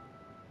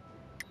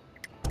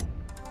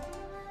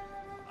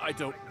 I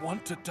don't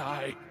want to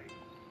die.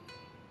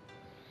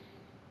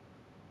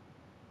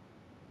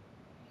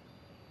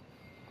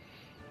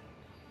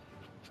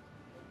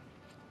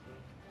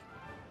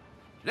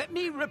 Let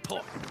me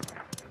report.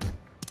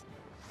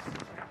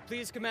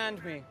 Please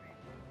command me.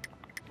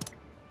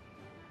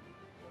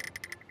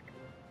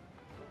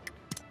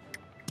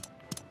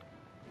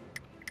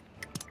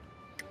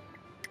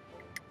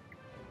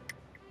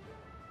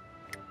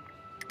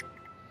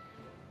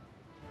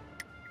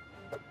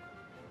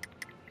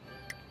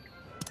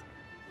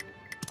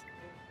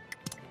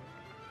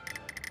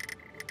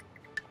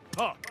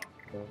 Huh.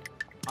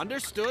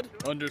 Understood?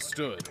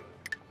 Understood.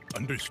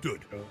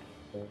 Understood.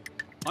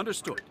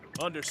 Understood.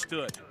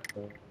 Understood.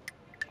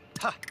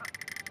 Ha!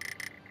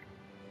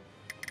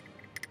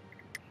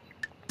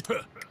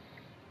 Huh.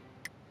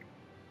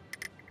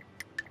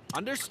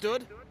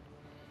 Understood?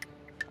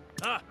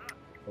 Ah,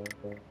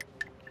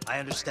 I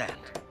understand.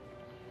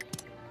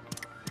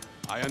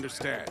 I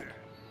understand.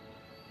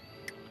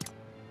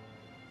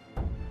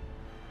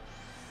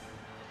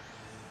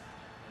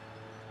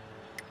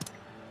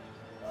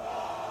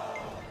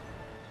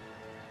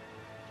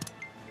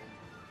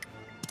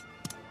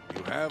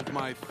 You have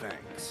my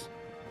thanks.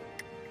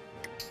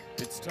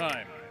 It's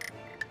time.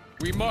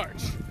 We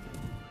march.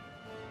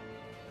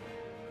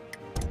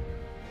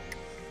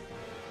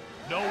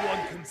 No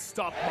one can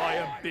stop my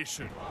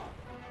ambition.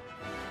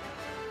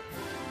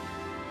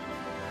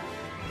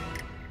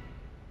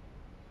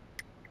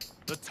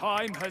 The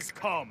time has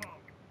come.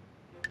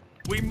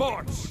 We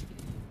march.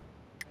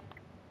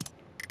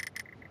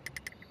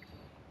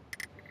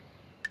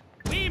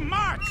 We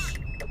march!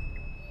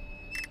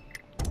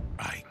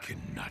 I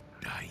cannot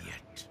die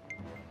yet.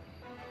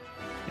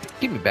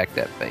 Give me back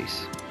that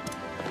base.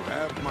 You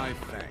have my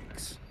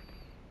thanks.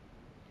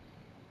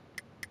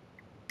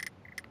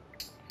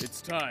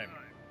 It's time.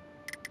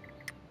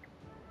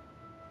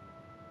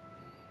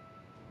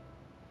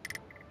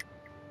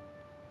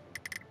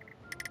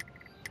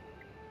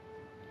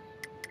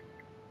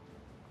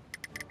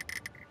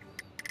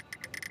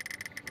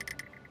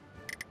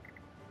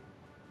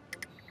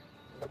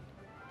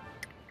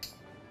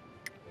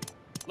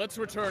 Let's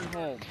return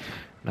home.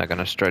 Not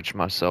gonna stretch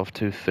myself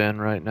too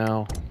thin right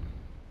now.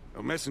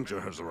 A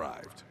messenger has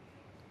arrived.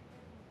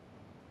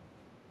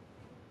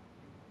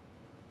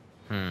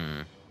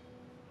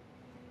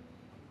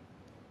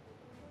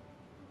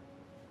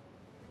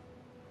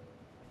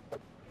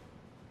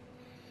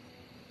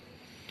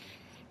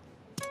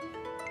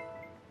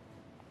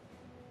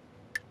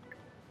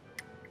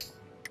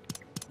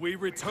 We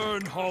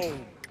return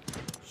home.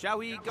 Shall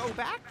we go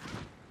back?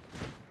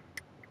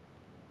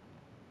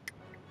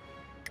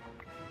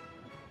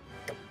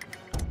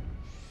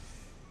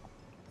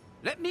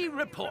 Let me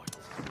report.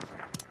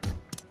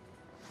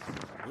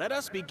 Let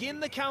us begin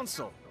the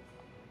council.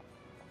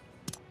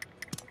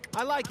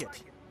 I like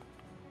it.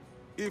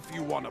 If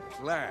you want a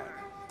plan,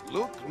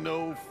 look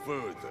no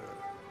further.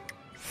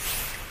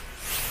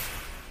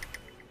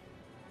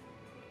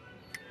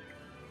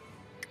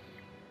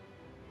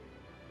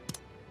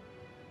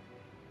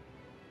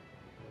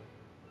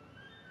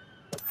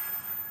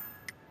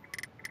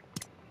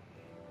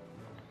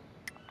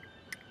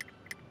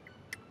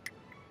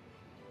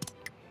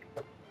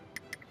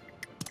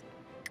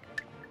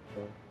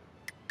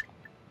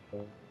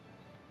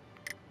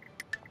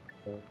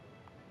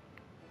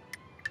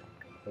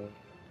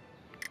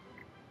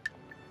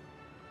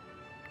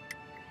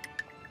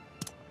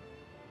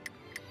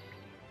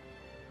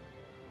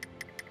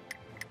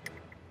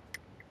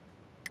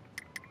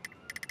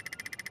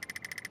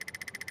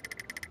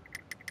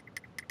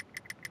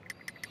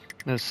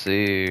 Let's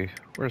see.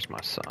 Where's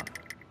my son?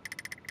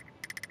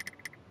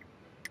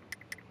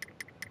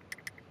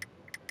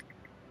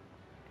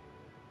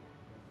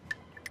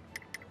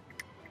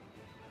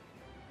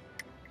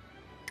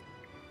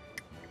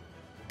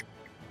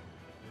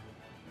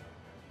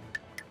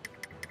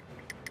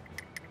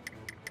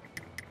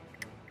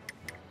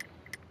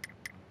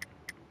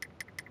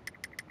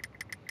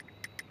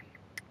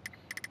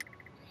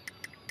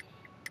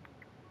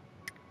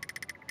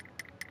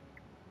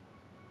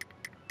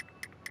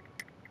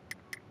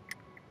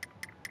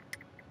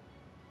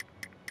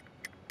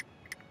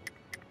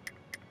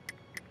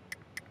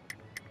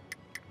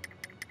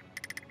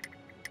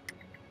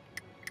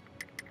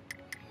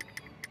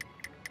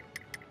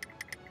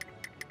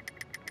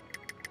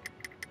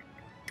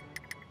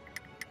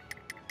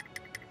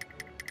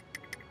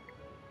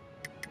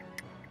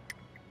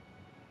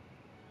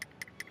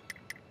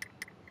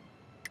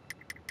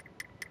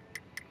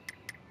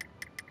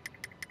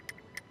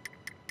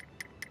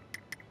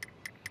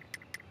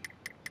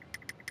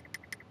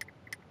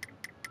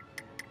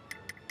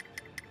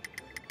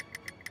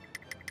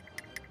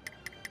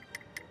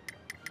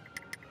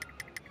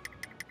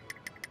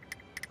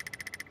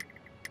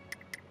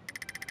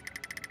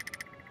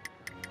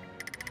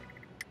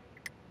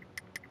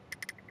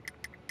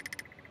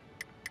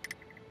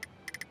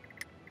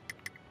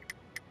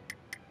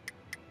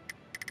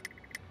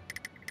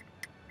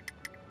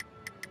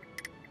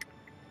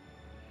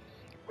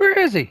 Where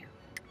is he?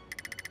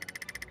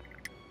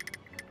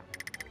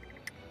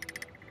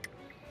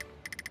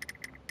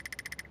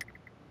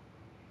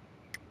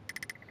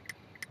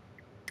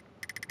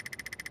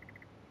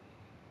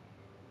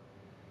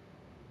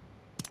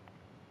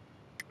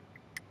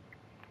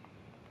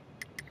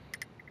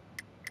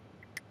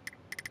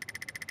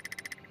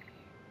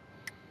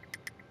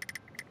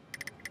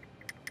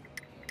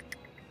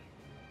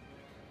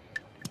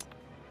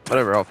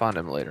 Whatever, I'll find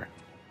him later.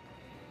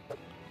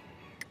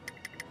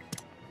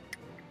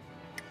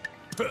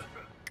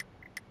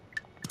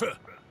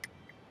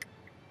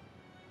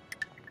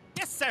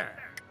 Yes, sir.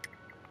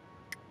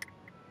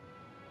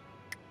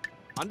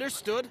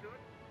 Understood.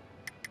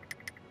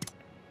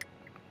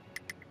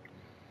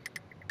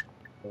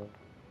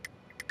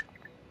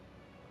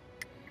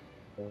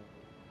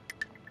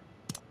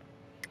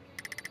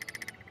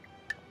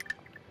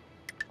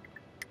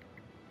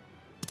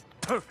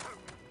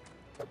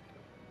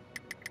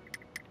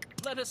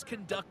 Let us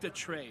conduct a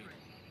trade.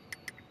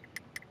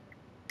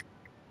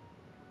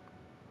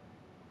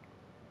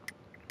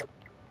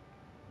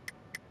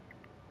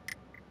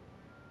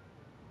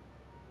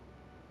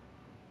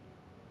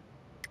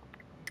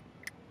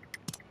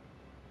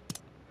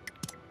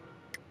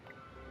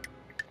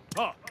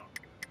 Ha!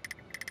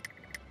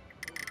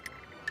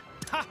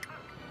 Ha!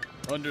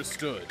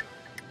 Understood.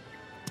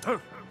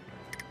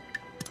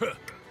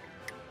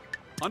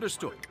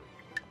 Understood.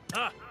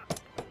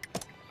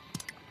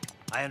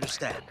 I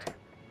understand.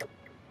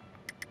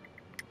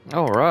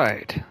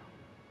 Alright.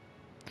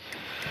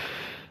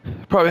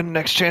 Probably the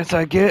next chance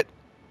I get,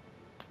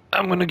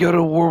 I'm gonna go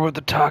to war with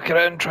the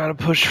Takeda and try to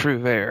push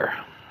through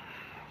there.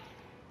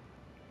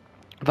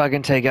 If I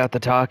can take out the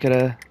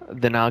Takeda,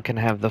 then I can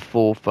have the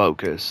full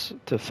focus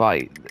to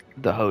fight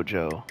the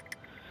Hojo.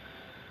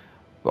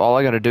 All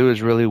I gotta do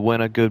is really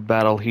win a good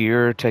battle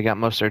here, take out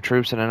most of their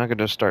troops, and then I can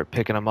just start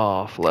picking them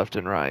off left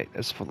and right,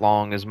 as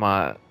long as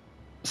my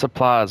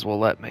supplies will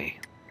let me.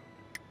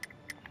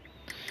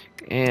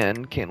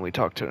 And can we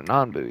talk to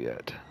Nanbu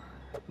yet?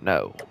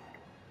 No.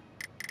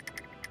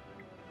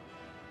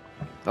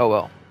 Oh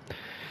well.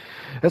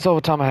 That's all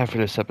the time I have for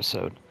this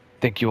episode.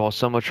 Thank you all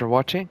so much for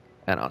watching,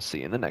 and I'll see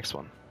you in the next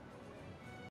one.